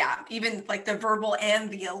even like the verbal and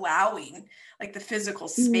the allowing, like the physical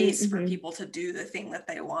space for people to do the thing that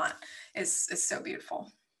they want is so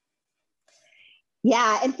beautiful.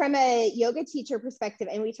 Yeah. And from a yoga teacher perspective,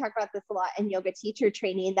 and we talk about this a lot in yoga teacher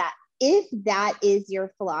training, that if that is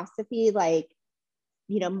your philosophy, like,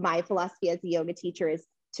 you know, my philosophy as a yoga teacher is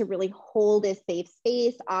to really hold a safe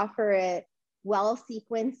space, offer a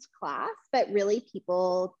well-sequenced class, but really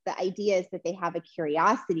people, the idea is that they have a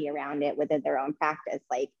curiosity around it within their own practice.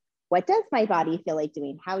 Like, what does my body feel like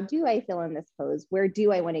doing? How do I feel in this pose? Where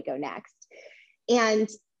do I want to go next? And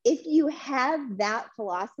if you have that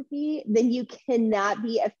philosophy, then you cannot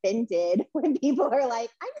be offended when people are like,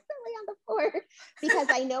 I'm just gonna lay on the floor. Because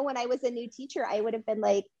I know when I was a new teacher, I would have been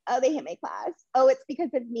like, oh, they hit my class. Oh, it's because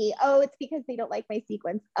of me. Oh, it's because they don't like my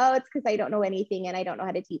sequence. Oh, it's because I don't know anything and I don't know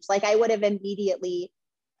how to teach. Like, I would have immediately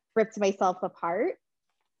ripped myself apart.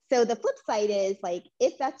 So the flip side is, like,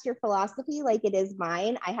 if that's your philosophy, like it is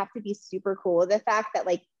mine, I have to be super cool with the fact that,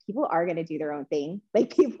 like, people are going to do their own thing.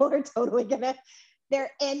 Like, people are totally going to, they're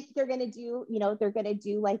going to do, you know, they're going to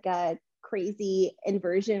do like a crazy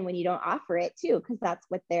inversion when you don't offer it too, because that's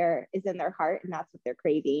what is in their heart and that's what they're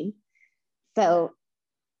craving. So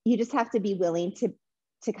you just have to be willing to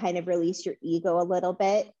kind of release your ego a little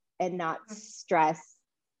bit and not stress.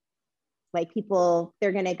 Like, people,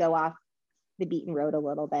 they're going to go off the beaten road a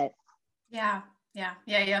little bit. Yeah. You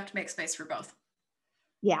have to make space for both.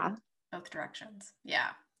 Yeah. Both directions.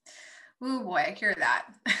 Yeah. Ooh, boy, I hear that.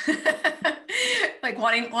 Like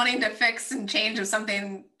wanting to fix and change of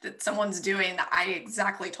something that someone's doing that I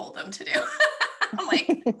exactly told them to do. I'm like,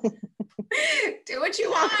 do what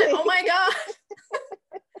you want. Oh my God.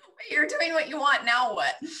 You're doing what you want. Now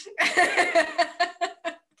what?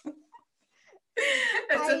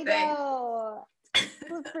 That's a thing. Know.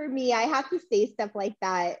 For me, I have to say stuff like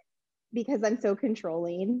that because I'm so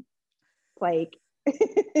controlling. Like,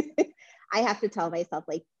 I have to tell myself,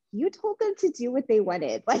 like, you told them to do what they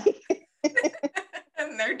wanted. Like,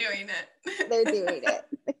 and they're doing it. They're doing it.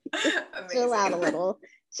 Chill out a little.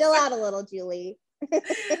 Chill out a little, Julie.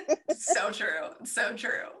 So true.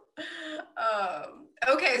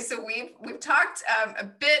 Okay, so we've talked a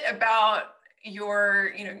bit about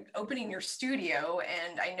your, opening your studio,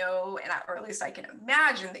 and I know, or at least I can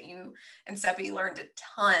imagine that you and Seppi learned a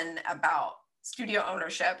ton about studio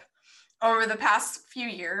ownership over the past few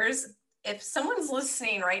years. If someone's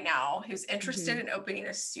listening right now who's interested in opening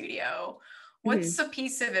a studio, what's a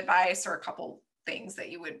piece of advice or a couple things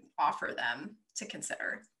that you would offer them to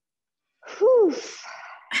consider? Whew.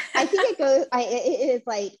 I think it is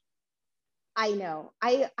like, I know,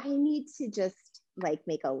 I need to just like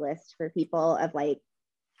make a list for people of like,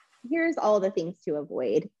 here's all the things to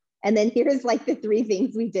avoid. And then here's like the 3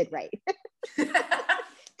 things we did right.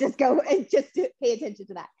 Just go and just pay attention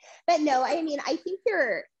to that. But no, I mean, I think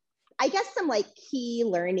I guess some like key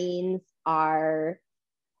learnings are,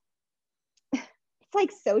 it's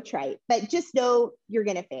like so trite, but just know you're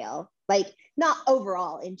going to fail. Like, not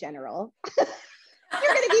overall in general. You're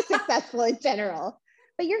going to be successful in general,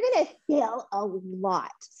 but you're going to fail a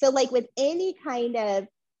lot. So like with any kind of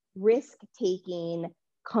risk taking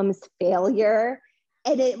comes failure,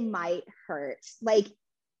 and it might hurt. Like,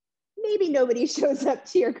 maybe nobody shows up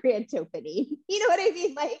to your grand opening. You know what I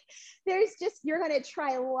mean? Like, you're going to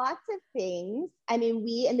try lots of things. I mean,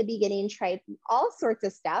 we in the beginning tried all sorts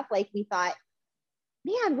of stuff. Like, we thought,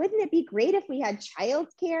 man, wouldn't it be great if we had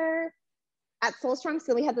childcare at Soul Strong?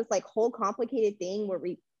 So we had this like whole complicated thing where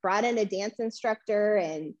we brought in a dance instructor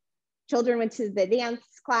and children went to the dance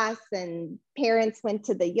class and parents went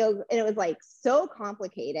to the yoga, and it was like so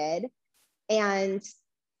complicated, and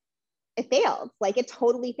it failed. Like, it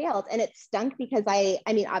totally failed. And it stunk because I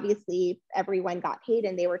mean, obviously everyone got paid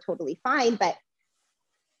and they were totally fine, but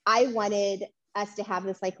I wanted us to have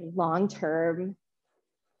this like long-term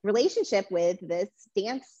relationship with this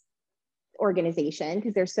dance organization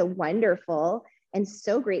because they're so wonderful and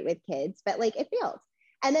so great with kids, but like, it failed.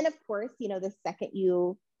 And then of course, the second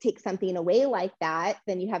you take something away like that,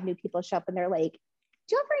 then you have new people show up and they're like,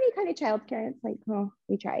 do you offer any kind of childcare? And it's like, oh,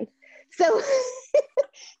 we tried. So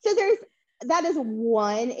that is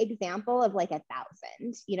one example of like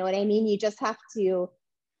 1,000, you know what I mean? You just have to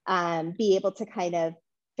be able to kind of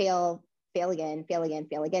fail again.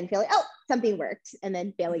 Oh, something worked. And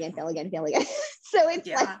then fail again. So it's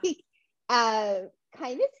like,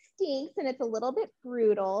 kind of stinks and it's a little bit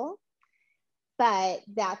brutal, but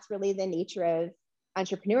that's really the nature of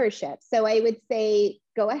entrepreneurship. So I would say,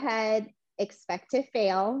 go ahead, expect to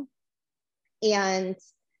fail, and,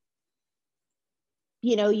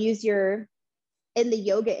 in the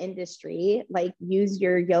yoga industry, like, use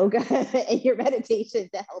your yoga and your meditation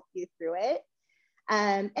to help you through it.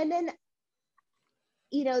 And then,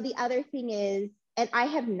 the other thing is, and I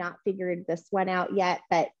have not figured this one out yet,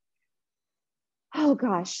 but oh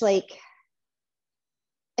gosh, like,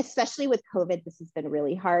 especially with COVID, this has been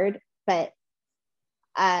really hard, but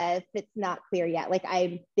if it's not clear yet. Like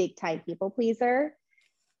I'm big time people pleaser,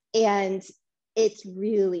 and it's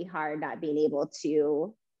really hard not being able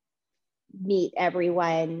to meet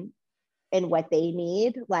everyone and what they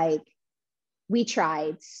need. Like we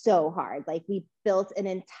tried so hard. Like we built an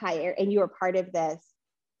entire, and you were part of this.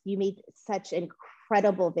 You made such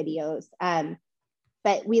incredible videos.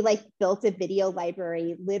 But we like built a video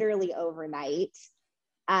library literally overnight.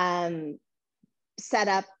 Set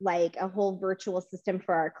up like a whole virtual system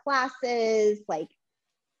for our classes, like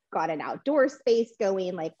got an outdoor space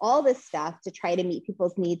going, like all this stuff to try to meet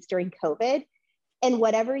people's needs during COVID. And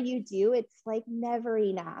whatever you do, it's like never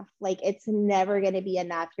enough. Like it's never going to be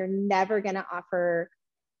enough. You're never going to offer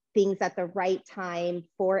things at the right time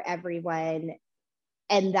for everyone.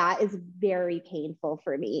 And that is very painful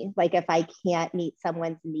for me. Like if I can't meet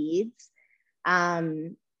someone's needs,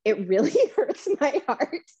 it really hurts my heart.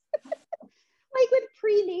 Like with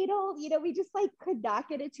prenatal, you know, we just like could not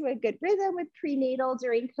get into a good rhythm with prenatal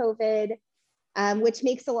during COVID, which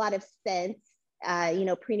makes a lot of sense. You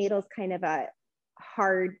know, prenatal is kind of a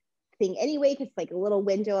hard thing anyway, because like a little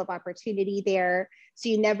window of opportunity there. So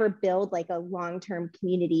you never build like a long-term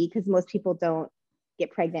community because most people don't get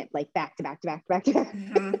pregnant like back to back to back to back to back.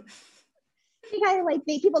 Mm-hmm. They kind of like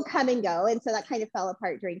make people come and go. And so that kind of fell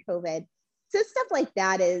apart during COVID. So stuff like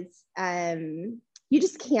that is, you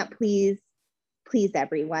just can't please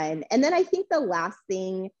everyone. And then I think the last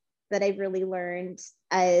thing that I've really learned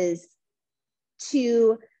is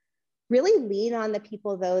to really lean on the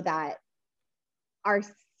people though that are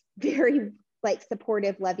very like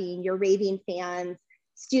supportive, loving, your raving fans,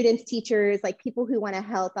 students, teachers, like people who want to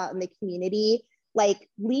help out in the community. Like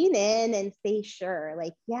lean in and say, sure,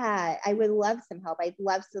 like, yeah, I would love some help. I'd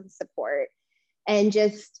love some support. And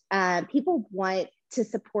just people want to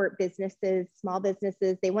support businesses, small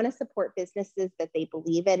businesses. They want to support businesses that they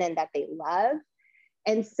believe in and that they love.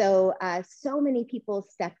 And so, so many people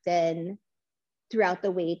stepped in throughout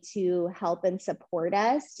the way to help and support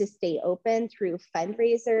us to stay open through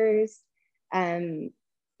fundraisers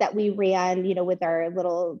that we ran, you know, with our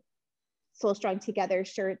little Soul Strong Together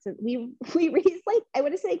shirts. We raised like, I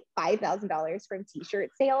want to say $5,000 from t-shirt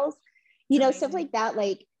sales, you know, stuff like that.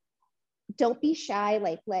 Like, don't be shy,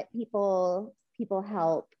 like let people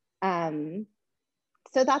help. So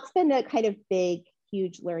that's been a kind of big,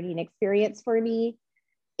 huge learning experience for me.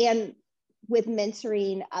 And with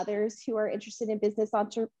mentoring others who are interested in business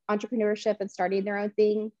entrepreneurship and starting their own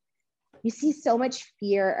thing, you see so much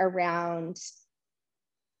fear around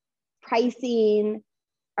pricing,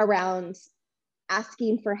 around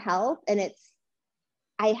asking for help. And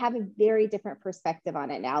I have a very different perspective on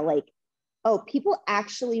it now. Like, oh, people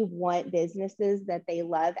actually want businesses that they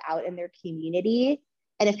love out in their community.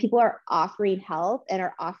 And if people are offering help and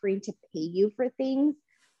are offering to pay you for things,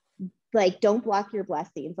 like don't block your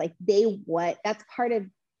blessings. Like that's part of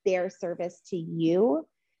their service to you.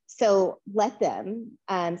 So let them.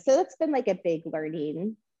 So that's been like a big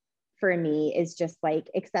learning for me, is just like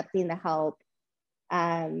accepting the help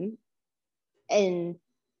and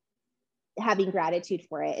having gratitude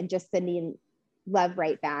for it and just sending love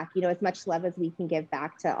right back, you know, as much love as we can give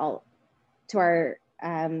back to our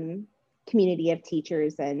community of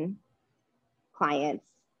teachers and clients.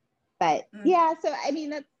 But yeah, so I mean,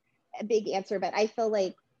 that's a big answer, but I feel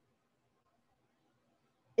like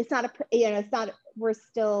we're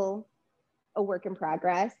still a work in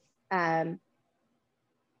progress. But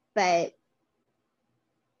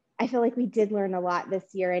I feel like we did learn a lot this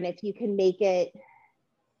year. And if you can make it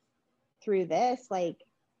through this, like,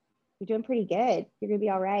 you're doing pretty good. You're gonna be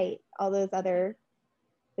all right. All those other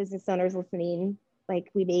business owners listening, like,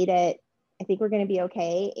 we made it. I think we're gonna be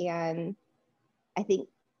okay. And I think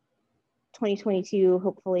 2022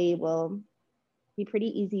 hopefully will be pretty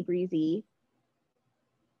easy breezy.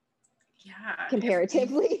 Yeah.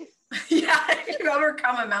 Comparatively. Yeah, if you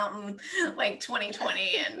overcome a mountain like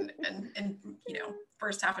 2020 and you know,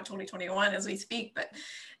 first half of 2021 as we speak,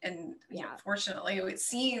 you know, fortunately it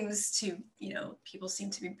seems to, you know, people seem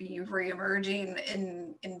to be re-emerging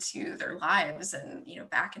into their lives and, you know,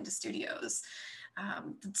 back into studios.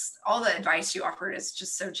 That's all the advice you offered is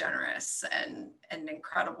just so generous and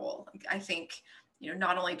incredible. I think, you know,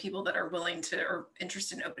 not only people that are willing to or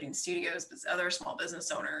interested in opening studios, but other small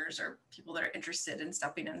business owners or people that are interested in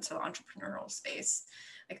stepping into the entrepreneurial space.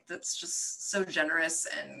 Like, that's just so generous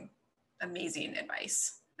and amazing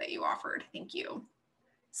advice that you offered. Thank you.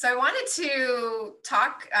 So I wanted to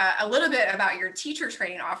talk a little bit about your teacher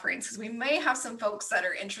training offerings, because we may have some folks that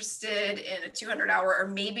are interested in a 200-hour or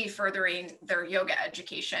maybe furthering their yoga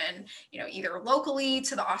education, you know, either locally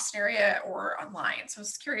to the Austin area or online. So I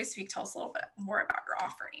was curious if you could tell us a little bit more about your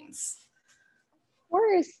offerings.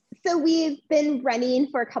 course. So we've been running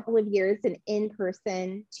for a couple of years an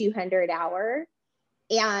in-person 200-hour,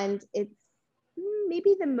 and it's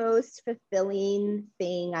maybe the most fulfilling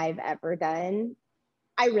thing I've ever done.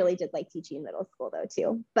 I really did like teaching middle school though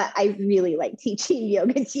too, but I really like teaching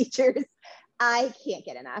yoga teachers. I can't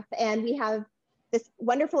get enough. And we have this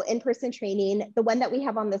wonderful in-person training. The one that we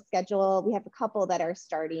have on the schedule, we have a couple that are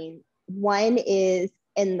starting. One is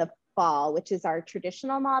in the fall, which is our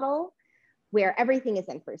traditional model, where everything is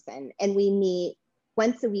in person. And we meet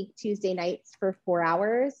once a week, Tuesday nights for 4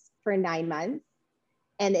 hours for 9 months.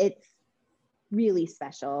 And it's really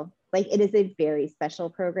special. Like, it is a very special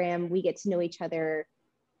program. We get to know each other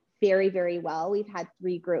very, very well. We've had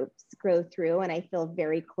 3 groups go through, and I feel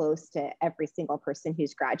very close to every single person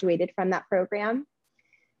who's graduated from that program.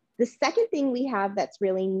 The second thing we have that's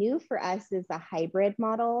really new for us is a hybrid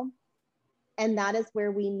model. And that is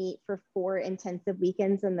where we meet for 4 intensive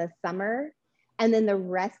weekends in the summer. And then the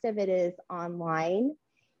rest of it is online.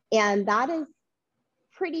 And that is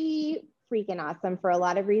pretty freaking awesome for a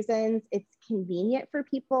lot of reasons. It's convenient for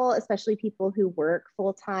people, especially people who work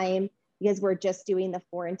full-time, because we're just doing the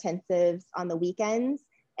 4 intensives on the weekends,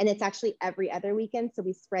 and it's actually every other weekend, so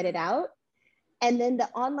we spread it out. And then the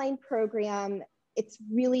online program, it's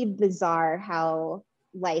really bizarre how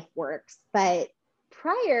life works. But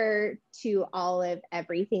prior to all of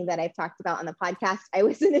everything that I've talked about on the podcast, I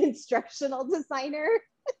was an instructional designer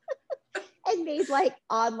and made like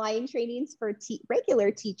online trainings for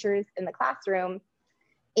regular teachers in the classroom.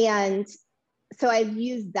 And so I've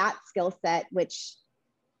used that skill set, which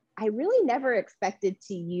I really never expected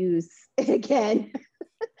to use it again,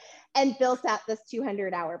 and built out this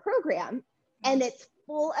 200-hour program. And it's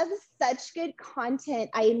full of such good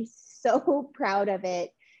content. I am so proud of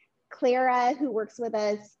it. Clara, who works with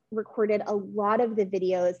us, recorded a lot of the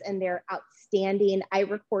videos, and they're outstanding. I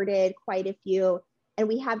recorded quite a few, and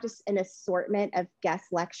we have just an assortment of guest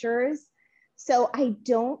lectures. So I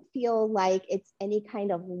don't feel like it's any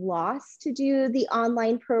kind of loss to do the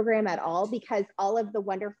online program at all, because all of the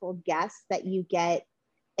wonderful guests that you get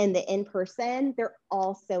in the in-person, they're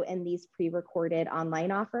also in these pre-recorded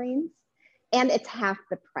online offerings, and it's half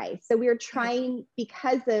the price. So we're trying,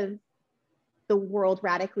 because of the world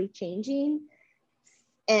radically changing,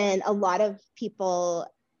 and a lot of people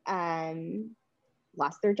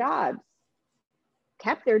lost their jobs,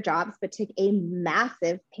 kept their jobs, but took a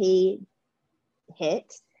massive pay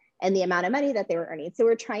hit and the amount of money that they were earning. So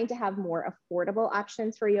we're trying to have more affordable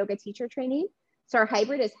options for yoga teacher training. So our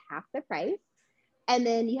hybrid is half the price. And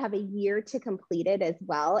then you have a year to complete it as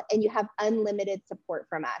well. And you have unlimited support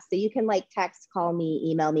from us. So you can like text, call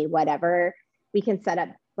me, email me, whatever. We can set up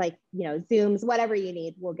like, Zooms, whatever you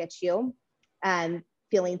need, we'll get you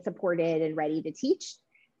feeling supported and ready to teach.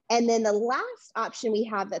 And then the last option we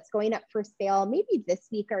have that's going up for sale, maybe this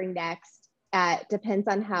week or next, depends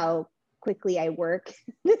on how quickly I work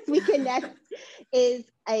this week and next, is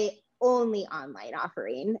a only online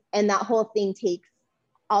offering. And that whole thing takes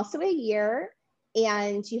also a year,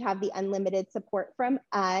 and you have the unlimited support from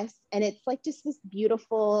us. And it's like just this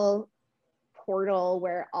beautiful portal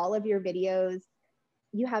where all of your videos,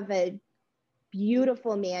 you have a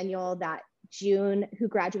beautiful manual that June, who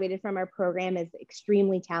graduated from our program, is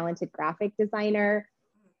extremely talented graphic designer,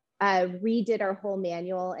 redid our whole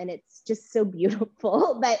manual, and it's just so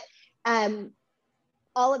beautiful. But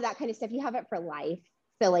all of that kind of stuff, you have it for life.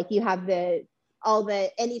 So like you have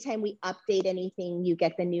anytime we update anything, you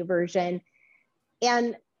get the new version.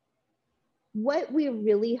 And what we're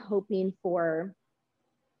really hoping for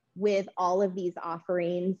with all of these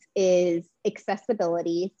offerings is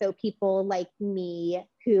accessibility. So people like me,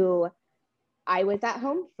 who I was at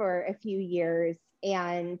home for a few years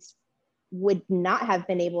and would not have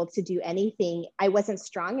been able to do anything. I wasn't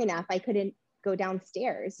strong enough. I couldn't go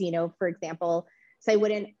downstairs, for example. So I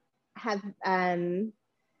wouldn't have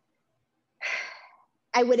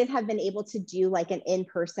been able to do like an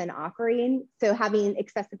in-person offering. So having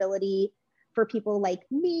accessibility for people like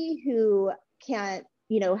me who can't,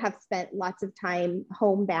 have spent lots of time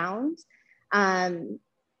homebound,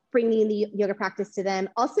 bringing the yoga practice to them.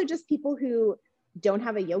 Also just people who don't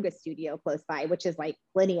have a yoga studio close by, which is like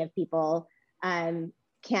plenty of people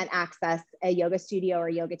can't access a yoga studio or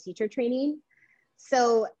yoga teacher training.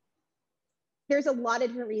 So there's a lot of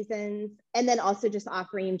different reasons. And then also just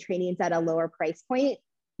offering trainings at a lower price point.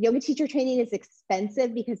 Yoga teacher training is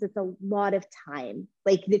expensive because it's a lot of time.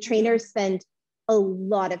 Like the trainers spend a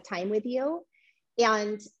lot of time with you.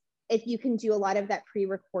 And if you can do a lot of that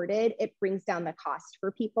pre-recorded, it brings down the cost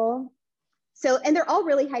for people. So, and they're all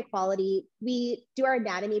really high quality. We do our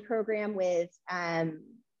anatomy program with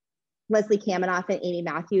Leslie Kaminoff and Amy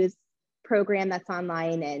Matthews. program that's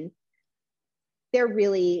online, and they're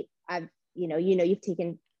really, you've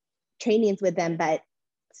taken trainings with them, but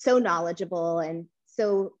so knowledgeable and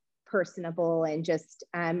so personable, and just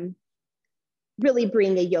really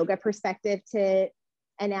bring a yoga perspective to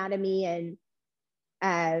anatomy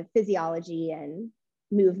and physiology and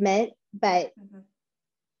movement. But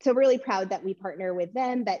so really proud that we partner with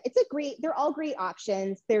them. But they're all great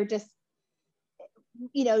options. They're just,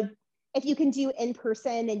 if you can do in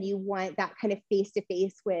person and you want that kind of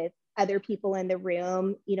face-to-face with other people in the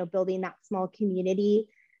room, building that small community,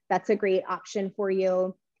 that's a great option for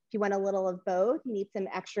you. If you want a little of both, you need some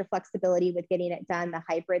extra flexibility with getting it done, the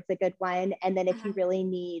hybrid's a good one. And then if you really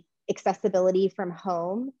need accessibility from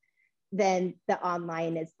home, then the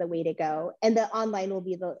online is the way to go. And the online will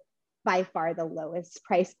be by far the lowest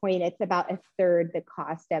price point. It's about a third the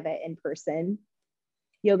cost of it in person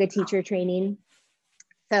yoga teacher training.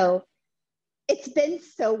 So it's been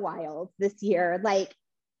so wild this year. Like,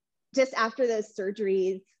 just after those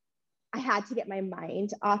surgeries, I had to get my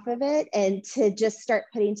mind off of it and to just start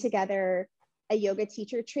putting together a yoga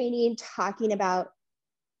teacher training, talking about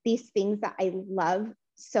these things that I love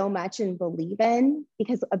so much and believe in,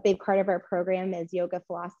 because a big part of our program is yoga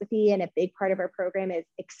philosophy, and a big part of our program is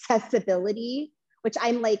accessibility, which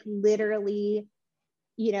I'm like literally,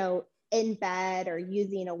 in bed or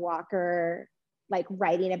using a walker, like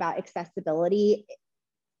writing about accessibility.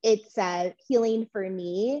 It's healing for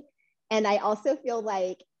me. And I also feel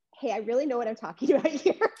like, hey, I really know what I'm talking about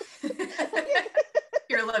here.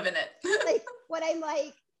 You're living it. Like, when I'm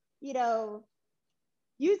like,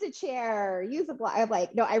 use a chair, use a block, I'm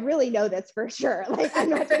like, no, I really know this for sure. Like, I'm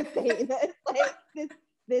not just saying this. Like,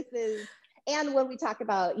 this is, and when we talk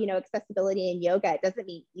about, accessibility in yoga, it doesn't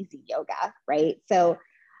mean easy yoga, right? So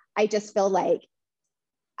I just feel like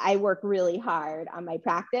I work really hard on my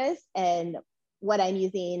practice, and what I'm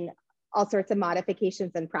using all sorts of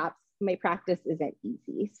modifications and props. My practice isn't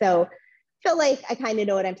easy. So I feel like I kind of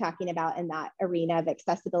know what I'm talking about in that arena of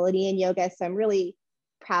accessibility in yoga. So I'm really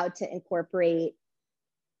proud to incorporate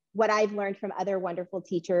what I've learned from other wonderful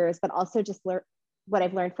teachers, but also just what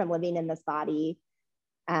I've learned from living in this body.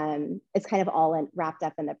 It's kind of all wrapped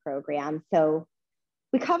up in the program. So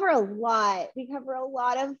we cover a lot. We cover a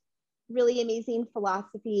lot of really amazing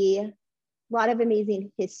philosophy, a lot of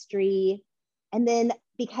amazing history. And then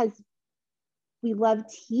because we love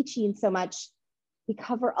teaching so much, we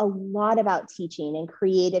cover a lot about teaching and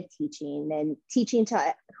creative teaching and teaching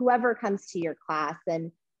to whoever comes to your class,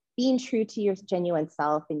 and being true to your genuine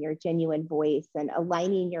self and your genuine voice, and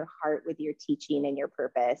aligning your heart with your teaching and your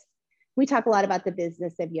purpose. We talk a lot about the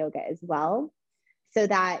business of yoga as well, so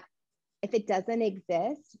that if it doesn't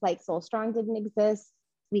exist, like Soul Strong didn't exist,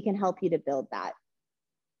 we can help you to build that.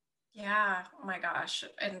 Yeah. Oh my gosh.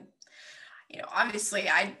 And, obviously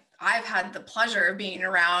I've had the pleasure of being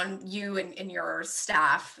around you and your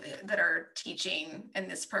staff that are teaching in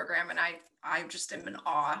this program. And I just am in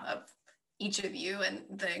awe of each of you and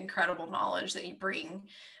the incredible knowledge that you bring,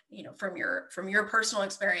 from your personal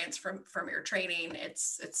experience, from your training.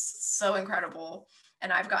 It's so incredible.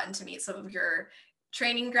 And I've gotten to meet some of your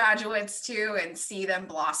training graduates too, and see them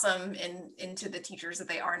blossom into the teachers that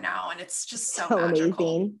they are now. And it's just so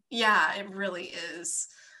magical. Amazing. Yeah, it really is.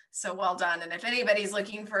 So well done. And if anybody's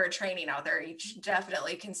looking for a training out there, you should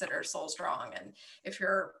definitely consider Soul Strong. And if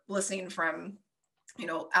you're listening from,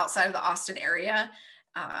 outside of the Austin area,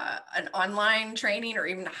 an online training or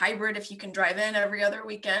even a hybrid, if you can drive in every other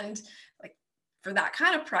weekend, like for that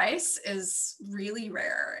kind of price is really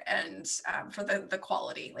rare. And for the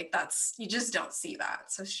quality, like you just don't see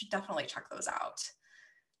that. So you should definitely check those out.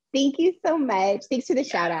 Thank you so much. Thanks for the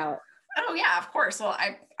shout out. Oh yeah, of course. Well,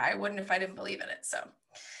 I wouldn't if I didn't believe in it. So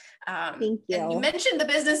thank you. And you mentioned the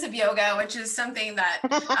business of yoga, which is something that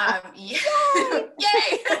yay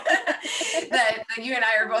that you and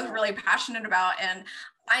I are both really passionate about. And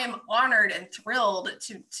I am honored and thrilled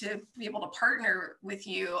to be able to partner with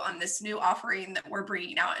you on this new offering that we're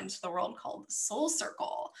bringing out into the world called Soul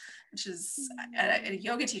Circle, which is a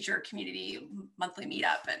yoga teacher community monthly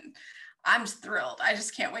meetup. And I'm thrilled. I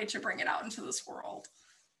just can't wait to bring it out into this world.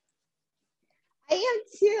 I am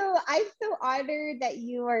too. I'm so honored that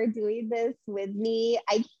you are doing this with me.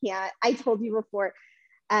 I told you before,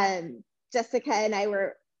 Jessica and I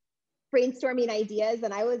were brainstorming ideas,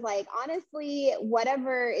 and I was like, honestly,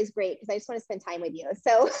 whatever is great, because I just want to spend time with you.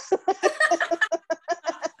 So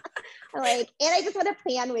I'm like, and I just want to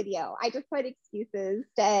plan with you. I just want excuses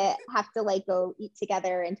to have to like go eat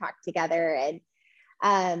together and talk together.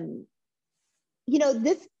 And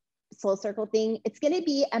this Soul Circle thing, it's going to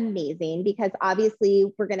be amazing, because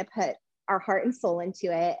obviously we're going to put our heart and soul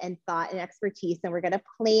into it, and thought and expertise, and we're going to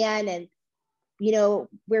plan. And, you know,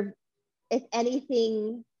 if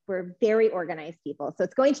anything, we're very organized people. So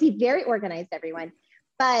it's going to be very organized, everyone.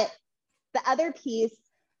 But the other piece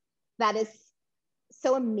that is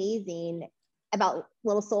so amazing about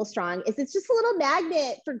Little Soul Strong is it's just a little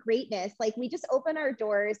magnet for greatness. Like, we just open our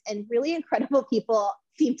doors and really incredible people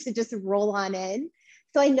seem to just roll on in.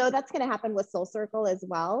 So I know that's going to happen with Soul Circle as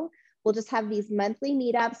well. We'll just have these monthly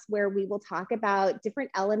meetups where we will talk about different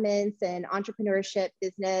elements in entrepreneurship,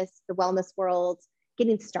 business, the wellness world,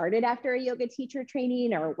 getting started after a yoga teacher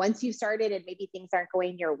training, or once you've started and maybe things aren't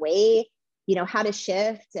going your way, you know, how to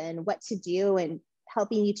shift and what to do, and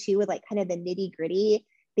helping you too with like kind of the nitty gritty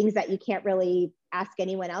things that you can't really ask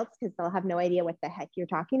anyone else because they'll have no idea what the heck you're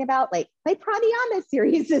talking about. Like, my pranayama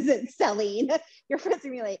series isn't selling. Your friends are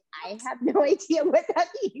gonna be like, I have no idea what that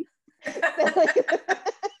means. So, like,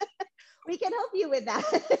 we can help you with that.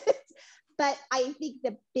 But I think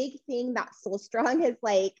the big thing that Soul Strong has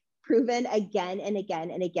like proven again and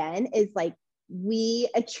again and again is like, we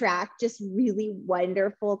attract just really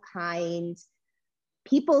wonderful, kind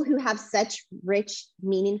people who have such rich,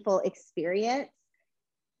 meaningful experience,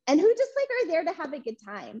 and who just like are there to have a good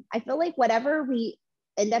time. I feel like whatever we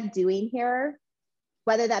end up doing here,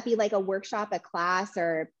 whether that be like a workshop, a class,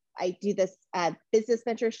 or I do this business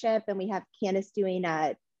mentorship, and we have Candace doing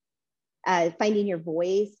a finding your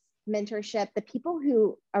voice mentorship, the people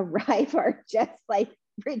who arrive are just like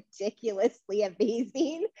ridiculously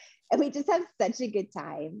amazing, and we just have such a good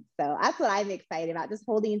time. So that's what I'm excited about, just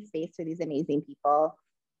holding space for these amazing people.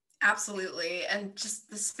 Absolutely. And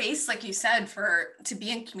just the space, like you said, to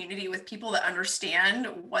be in community with people that understand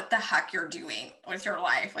what the heck you're doing with your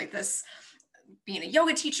life. Like this, being a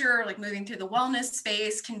yoga teacher, like moving through the wellness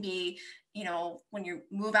space can be, you know, when you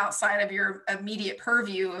move outside of your immediate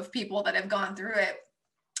purview of people that have gone through it,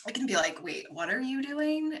 it can be like, wait, what are you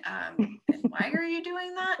doing? And why are you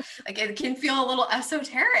doing that? Like, it can feel a little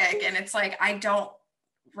esoteric, and it's like, I don't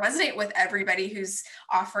resonate with everybody who's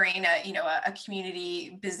offering a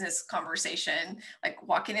community business conversation. Like,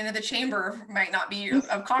 walking into the chamber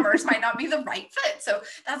of commerce might not be the right fit. So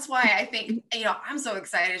that's why I think, you know, I'm so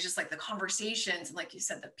excited, just like the conversations, and like you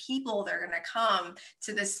said, the people that are going to come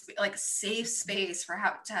to this like safe space for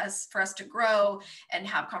us to grow and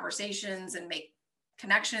have conversations and make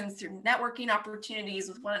connections through networking opportunities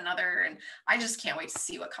with one another. And I just can't wait to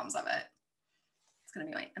see what comes of it. It's going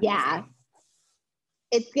to be like amazing. Yeah,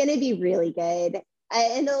 it's going to be really good.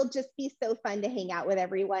 And it'll just be so fun to hang out with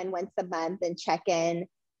everyone once a month and check in.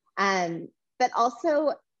 But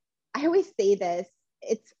also, I always say this,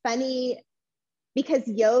 it's funny because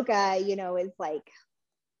yoga, you know, is like,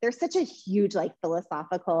 there's such a huge like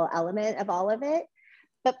philosophical element of all of it.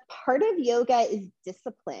 But part of yoga is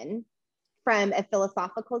discipline from a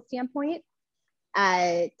philosophical standpoint,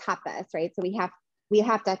 tapas, right? So we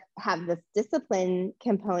have to have this discipline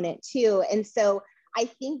component too. And so I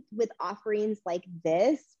think with offerings like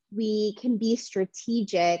this, we can be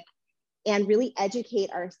strategic and really educate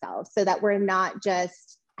ourselves so that we're not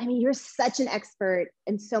just, I mean, you're such an expert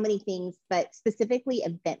in so many things, but specifically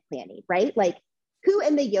event planning, right? Like, who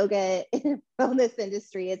in the yoga wellness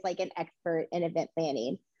industry is like an expert in event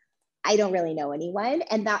planning? I don't really know anyone.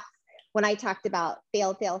 And that's when I talked about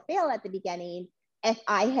fail, fail, fail at the beginning. If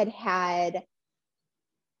I had,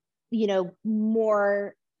 you know,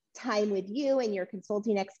 more time with you and your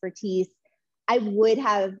consulting expertise, I would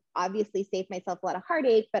have obviously saved myself a lot of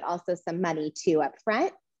heartache, but also some money too up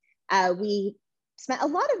front. We spent a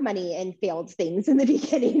lot of money in failed things in the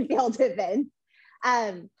beginning, failed events.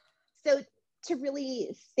 So to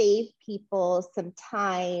really save people some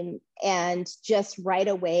time and just right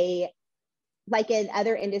away, like in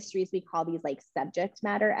other industries, we call these like subject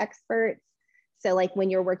matter experts. So like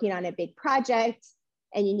when you're working on a big project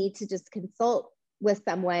and you need to just consult with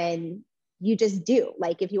someone, you just do.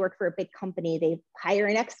 Like if you work for a big company, they hire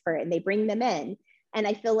an expert and they bring them in. And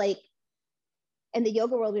I feel like in the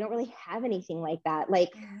yoga world, we don't really have anything like that.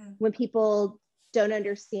 Like when people don't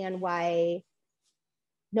understand why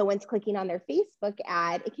no one's clicking on their Facebook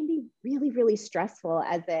ad, it can be really, really stressful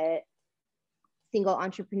as a single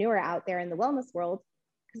entrepreneur out there in the wellness world.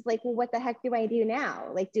 Because like, well, what the heck do I do now?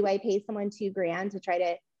 Like, do I pay someone $2,000 to try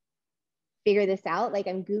to figure this out? Like,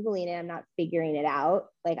 I'm Googling it, I'm not figuring it out.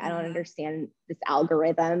 Like, I don't understand this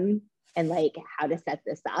algorithm and like how to set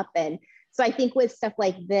this up. And so I think with stuff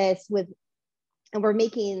like this, and we're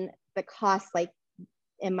making the cost like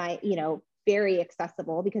very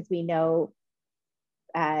accessible, because we know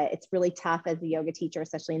it's really tough as a yoga teacher,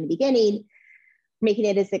 especially in the beginning, making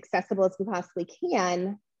it as accessible as we possibly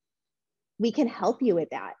can. We can help you with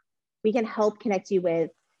that. We can help connect you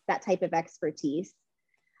with that type of expertise.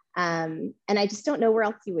 And I just don't know where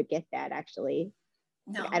else you would get that, actually.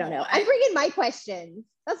 No, I don't know. I'm bringing my questions.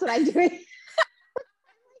 That's what I'm doing.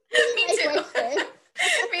 Me too.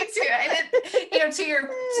 Me too. And to your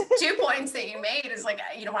 2 points that you made is like,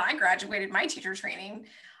 when I graduated my teacher training,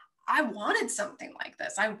 I wanted something like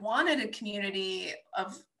this. I wanted a community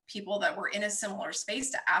of people that were in a similar space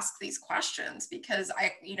to ask these questions, because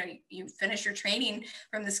you finish your training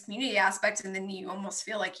from this community aspect, and then you almost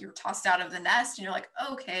feel like you're tossed out of the nest and you're like,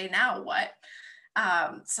 okay, now what?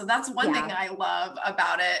 So that's one thing I love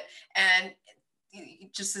about it. And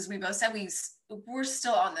just as we both said, we're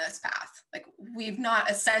still on this path. Like, we've not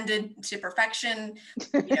ascended to perfection,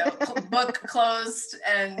 book closed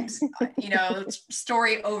and,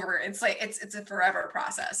 story over. It's like, it's a forever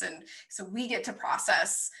process. And so we get to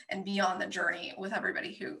process and be on the journey with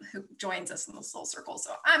everybody who joins us in the Soul Circle.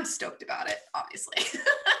 So I'm stoked about it, obviously.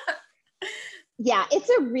 Yeah, it's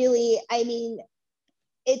a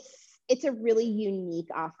really unique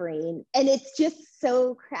offering. And it's just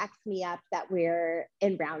so cracks me up that we're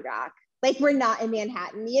in Round Rock. Like, we're not in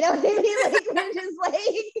Manhattan, you know what I mean? Like, we're just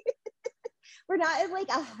like, we're not in like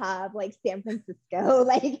a hub like San Francisco.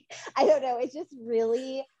 Like, I don't know. It's just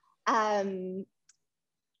really, I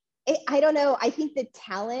don't know. I think the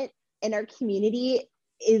talent in our community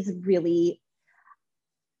is really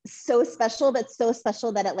so special, but so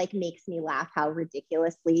special that it like makes me laugh how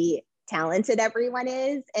ridiculously talented everyone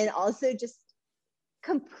is, and also just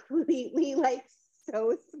completely like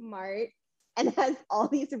so smart and has all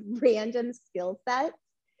these random skill sets.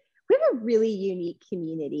 We have a really unique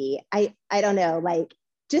community. I don't know, like,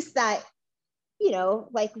 just that,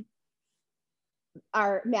 like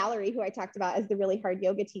our Mallory, who I talked about as the really hard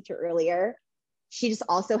yoga teacher earlier, she just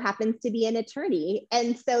also happens to be an attorney.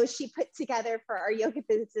 And so she put together for our yoga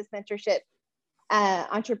business mentorship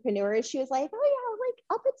entrepreneurs, she was like, oh yeah, like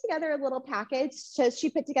I'll put together a little package. So she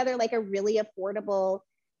put together like a really affordable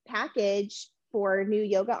package for new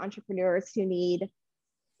yoga entrepreneurs who need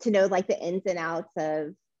to know like the ins and outs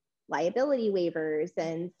of liability waivers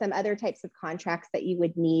and some other types of contracts that you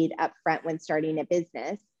would need up front when starting a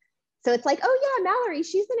business. So it's like, oh yeah, Mallory,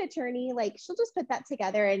 she's an attorney, like she'll just put that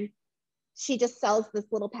together, and she just sells this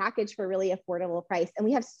little package for a really affordable price. And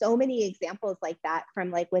we have so many examples like that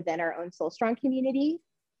from like within our own Soul Strong community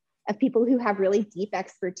of people who have really deep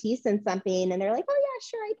expertise in something, and they're like, oh yeah,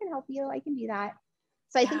 sure, I can help you, I can do that.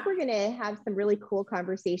 So I think we're going to have some really cool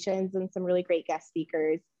conversations and some really great guest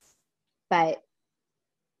speakers. But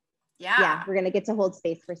yeah, we're going to get to hold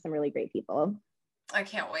space for some really great people. I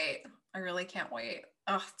can't wait. I really can't wait.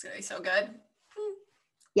 Oh, it's going to be so good.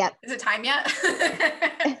 Yep. Is it time yet?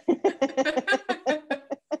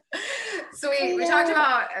 So we talked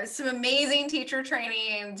about some amazing teacher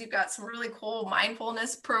trainings. You've got some really cool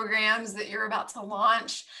mindfulness programs that you're about to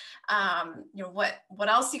launch. What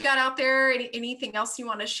else you got out there? Anything else you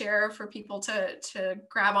want to share for people to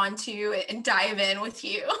grab onto and dive in with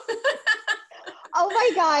you? Oh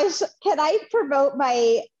my gosh. Can I promote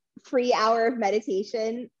my free hour of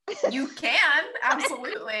meditation? You can,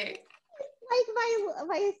 absolutely. Like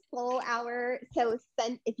my soul hour. So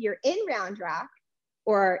if you're in Round Rock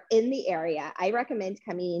or in the area, I recommend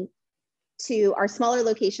coming to our smaller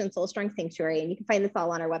location, Soul Strong Sanctuary, and you can find this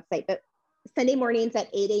all on our website. But Sunday mornings at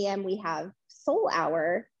 8 a.m. we have Soul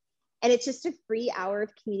Hour, and it's just a free hour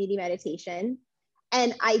of community meditation.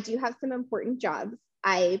 And I do have some important jobs.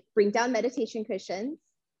 I bring down meditation cushions.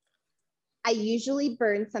 I usually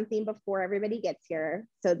burn something before everybody gets here,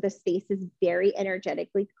 so the space is very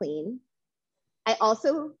energetically clean. I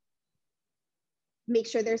also make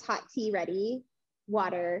sure there's hot tea ready,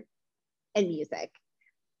 water, and music.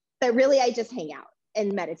 But really, I just hang out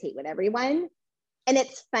and meditate with everyone. And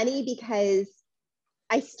it's funny because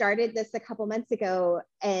I started this a couple months ago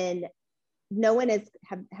and no one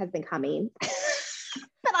has been coming.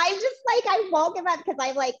 But I'm just like, I won't give up, because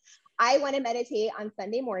I'm like, I want to meditate on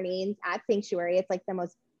Sunday mornings at Sanctuary. It's like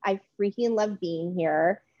I freaking love being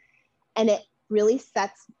here. And it really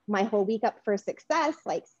sets my whole week up for success,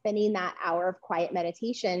 like spending that hour of quiet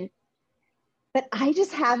meditation. But I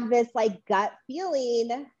just have this like gut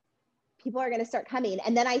feeling people are going to start coming.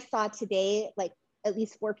 And then I saw today, like at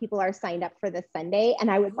least 4 people are signed up for this Sunday. And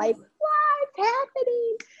I was like, what's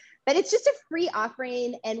happening? But it's just a free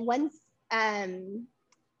offering. And once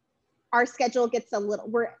our schedule gets a little,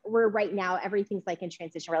 we're right now, everything's like in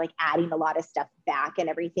transition. We're like adding a lot of stuff back and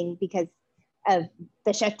everything because of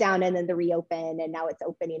the shutdown and then the reopen, and now it's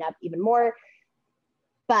opening up even more.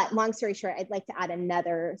 But long story short, I'd like to add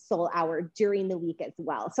another soul hour during the week as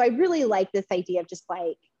well. So I really like this idea of just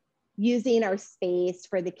like using our space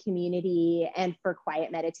for the community and for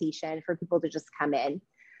quiet meditation for people to just come in.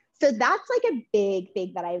 So that's like a big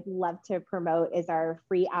thing that I'd love to promote is our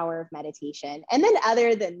free hour of meditation. And then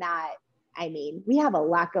other than that, I mean, we have a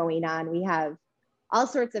lot going on. We have all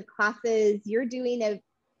sorts of classes. You're doing a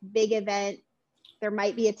big event. There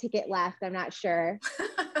might be a ticket left. I'm not sure.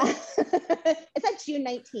 Is that June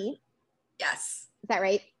 19th? Yes. Is that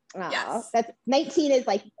right? Oh, yes. That's 19 is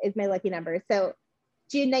my lucky number. So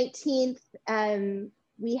June 19th,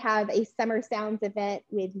 we have a Summer Sounds event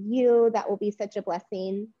with you. That will be such a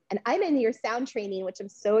blessing. And I'm in your sound training, which I'm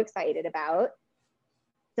so excited about.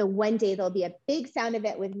 So one day there'll be a big sound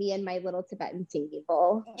event with me and my little Tibetan singing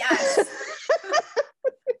bowl. Yes.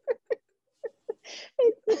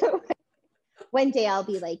 One day I'll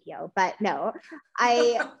be like you, but no,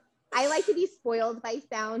 I like to be spoiled by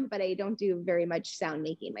sound, but I don't do very much sound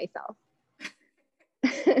making myself.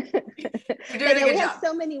 You're doing a good we job. have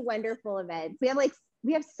so many wonderful events.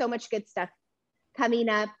 We have so much good stuff coming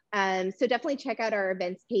up. So definitely check out our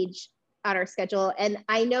events page on our schedule. And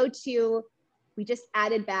I know too, we just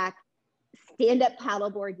added back stand-up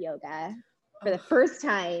paddleboard yoga for the first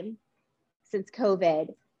time since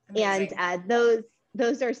COVID. Amazing. And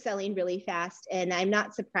those are selling really fast. And I'm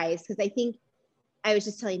not surprised because I think I was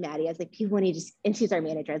just telling Maddie, I was like, people want to just, and she's our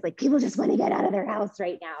manager. I was like, people just want to get out of their house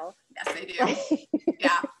right now. Yes, they do.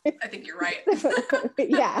 Yeah, I think you're right.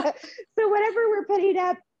 Yeah. So whatever we're putting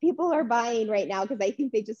up, people are buying right now because I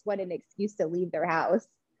think they just want an excuse to leave their house.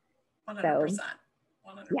 100%. So,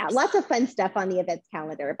 100%. yeah, lots of fun stuff on the events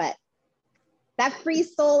calendar, but that free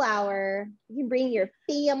soul hour, you can bring your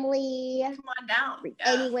family. Come on down. Bring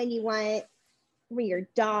anyone you want. Bring your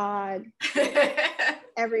dog.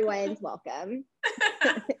 Everyone's welcome.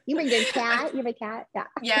 You bring your cat? You have a cat? Yeah.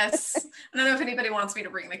 Yes. I don't know if anybody wants me to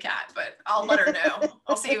bring the cat, but I'll let her know.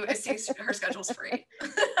 I'll see if her schedule's free.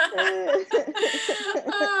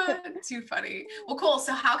 Too funny. Well, cool.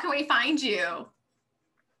 So how can we find you?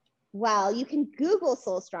 Well, you can Google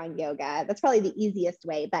Soul Strong Yoga. That's probably the easiest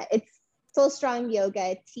way, but it's Soul Strong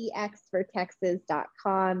Yoga,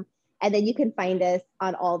 txfortexas.com. And then you can find us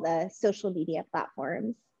on all the social media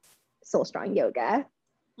platforms, Soul Strong Yoga.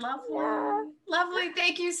 Lovely. Yeah. Lovely.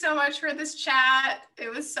 Thank you so much for this chat. It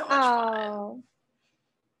was so much fun.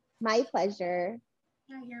 My pleasure.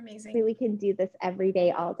 Yeah, you're amazing. Maybe we can do this every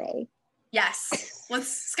day, all day. Yes. Let's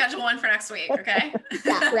schedule one for next week, okay?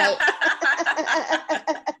 Yeah, right.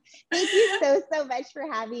 Thank you so much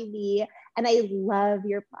for having me. And I love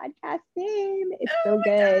your podcast name. It's so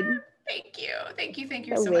good. God. Thank you. Thank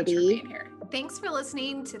you So so much for being here. Thanks for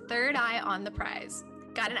listening to Third Eye on the Prize.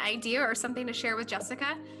 Got an idea or something to share with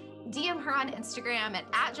Jessica? DM her on Instagram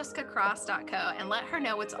at @jessicacross.co and let her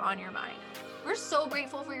know what's on your mind. We're so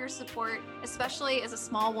grateful for your support, especially as a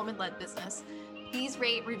small woman-led business. Please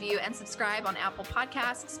rate, review, and subscribe on Apple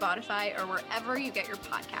Podcasts, Spotify, or wherever you get your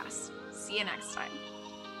podcasts. See you next time.